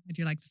very fun. I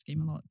do like this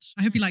game a lot.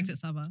 I hope you liked it,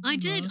 Saba. I as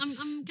did. well.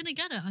 I'm gonna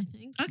get it, I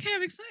think. Okay,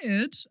 I'm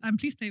excited.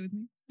 Please play with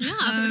me. Yeah,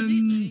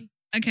 absolutely.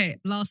 Okay,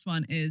 last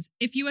one is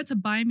if you were to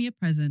buy me a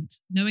present,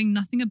 knowing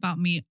nothing about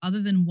me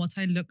other than what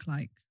I look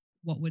like,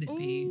 what would it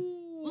be?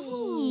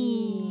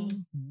 Ooh.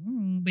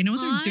 We know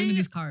what they're doing with I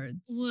these cards.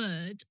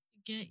 Would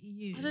get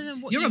you. Other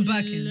than what You're you a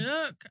Birkin.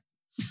 look.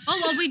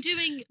 Oh, are we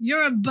doing?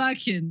 You're a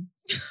Birkin.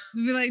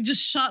 Be like,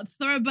 just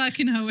throw a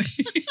Birkin her way.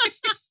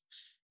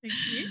 Thank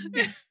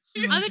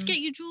you. I would get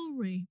you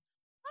jewelry.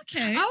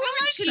 Okay. Oh, I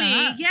like actually,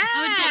 that. yeah.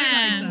 I would get you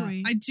I like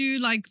jewelry. that. I do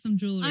like some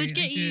jewelry. I would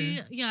get do.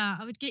 you. Yeah,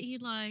 I would get you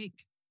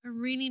like a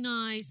really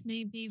nice,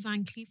 maybe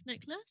Van Cleef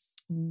necklace.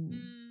 Ooh,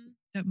 Mm,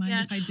 don't mind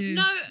yeah. if I do.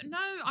 No,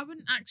 I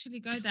wouldn't actually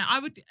go there. I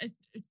would.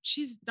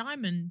 She's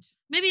diamond.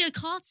 Maybe a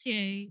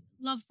Cartier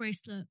love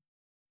bracelet.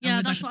 I Yeah,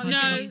 would that's like what a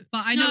I would No, get you.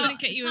 But I No, know I wouldn't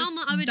get you a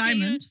Salma, I would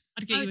diamond.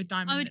 I'd get you a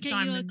diamond. I would get you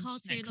a diamond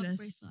Cartier love necklace.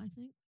 bracelet, I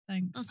think.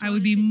 Thanks. That's I what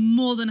would I be would get.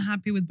 more than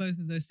happy with both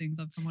of those things,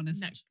 if I'm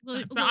honest. No,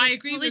 Well, but well, I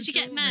agree what with would you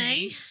get,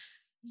 May? jewelry.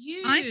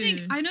 You. I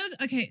think I know.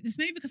 Okay, this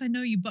may be because I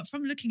know you, but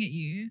from looking at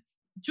you,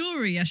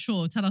 jewelry. Yeah,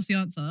 sure. Tell us the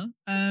answer.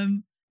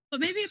 But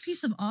maybe a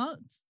piece of art.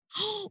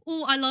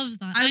 Oh, I love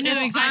that. I know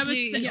or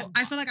exactly. yeah,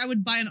 I feel like I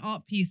would buy an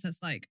art piece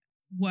that's like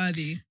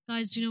worthy.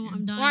 Guys, do you know what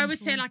I'm dying Or I would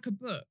say for? like a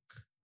book.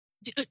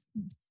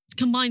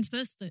 Combines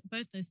both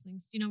those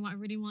things. Do you know what I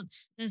really want?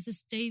 There's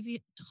this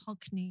David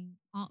Hockney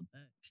art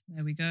book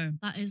There we go.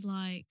 that is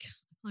like,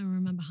 I can't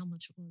remember how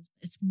much it was,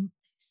 but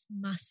it's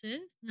massive,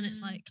 and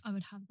it's like I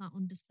would have that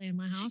on display in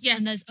my house. Yes.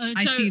 and there's only,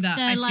 I see that.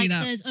 I they're see like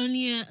that. there's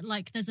only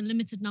there's a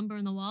limited number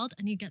in the world,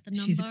 and you get the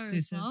She's number as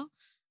exclusive. well.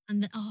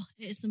 And it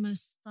is the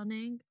most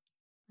stunning.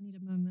 I need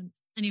a moment.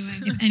 Anyway,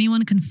 If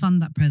anyone can fund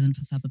that present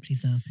for Saba,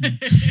 please let us know.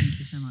 Thank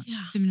you so much.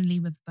 yeah. Similarly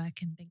with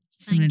Birkin. Thank you.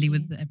 Similarly you.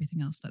 with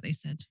everything else that they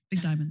said.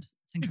 Big diamond,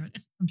 10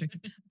 carats. I'm joking.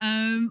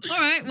 All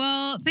right.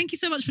 Well, thank you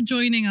so much for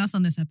joining us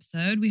on this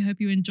episode. We hope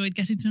you enjoyed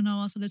getting to know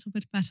us a little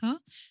bit better.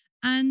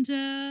 And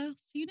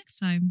see you next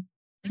time.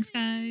 Thanks,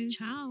 guys.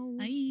 Ciao.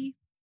 Bye.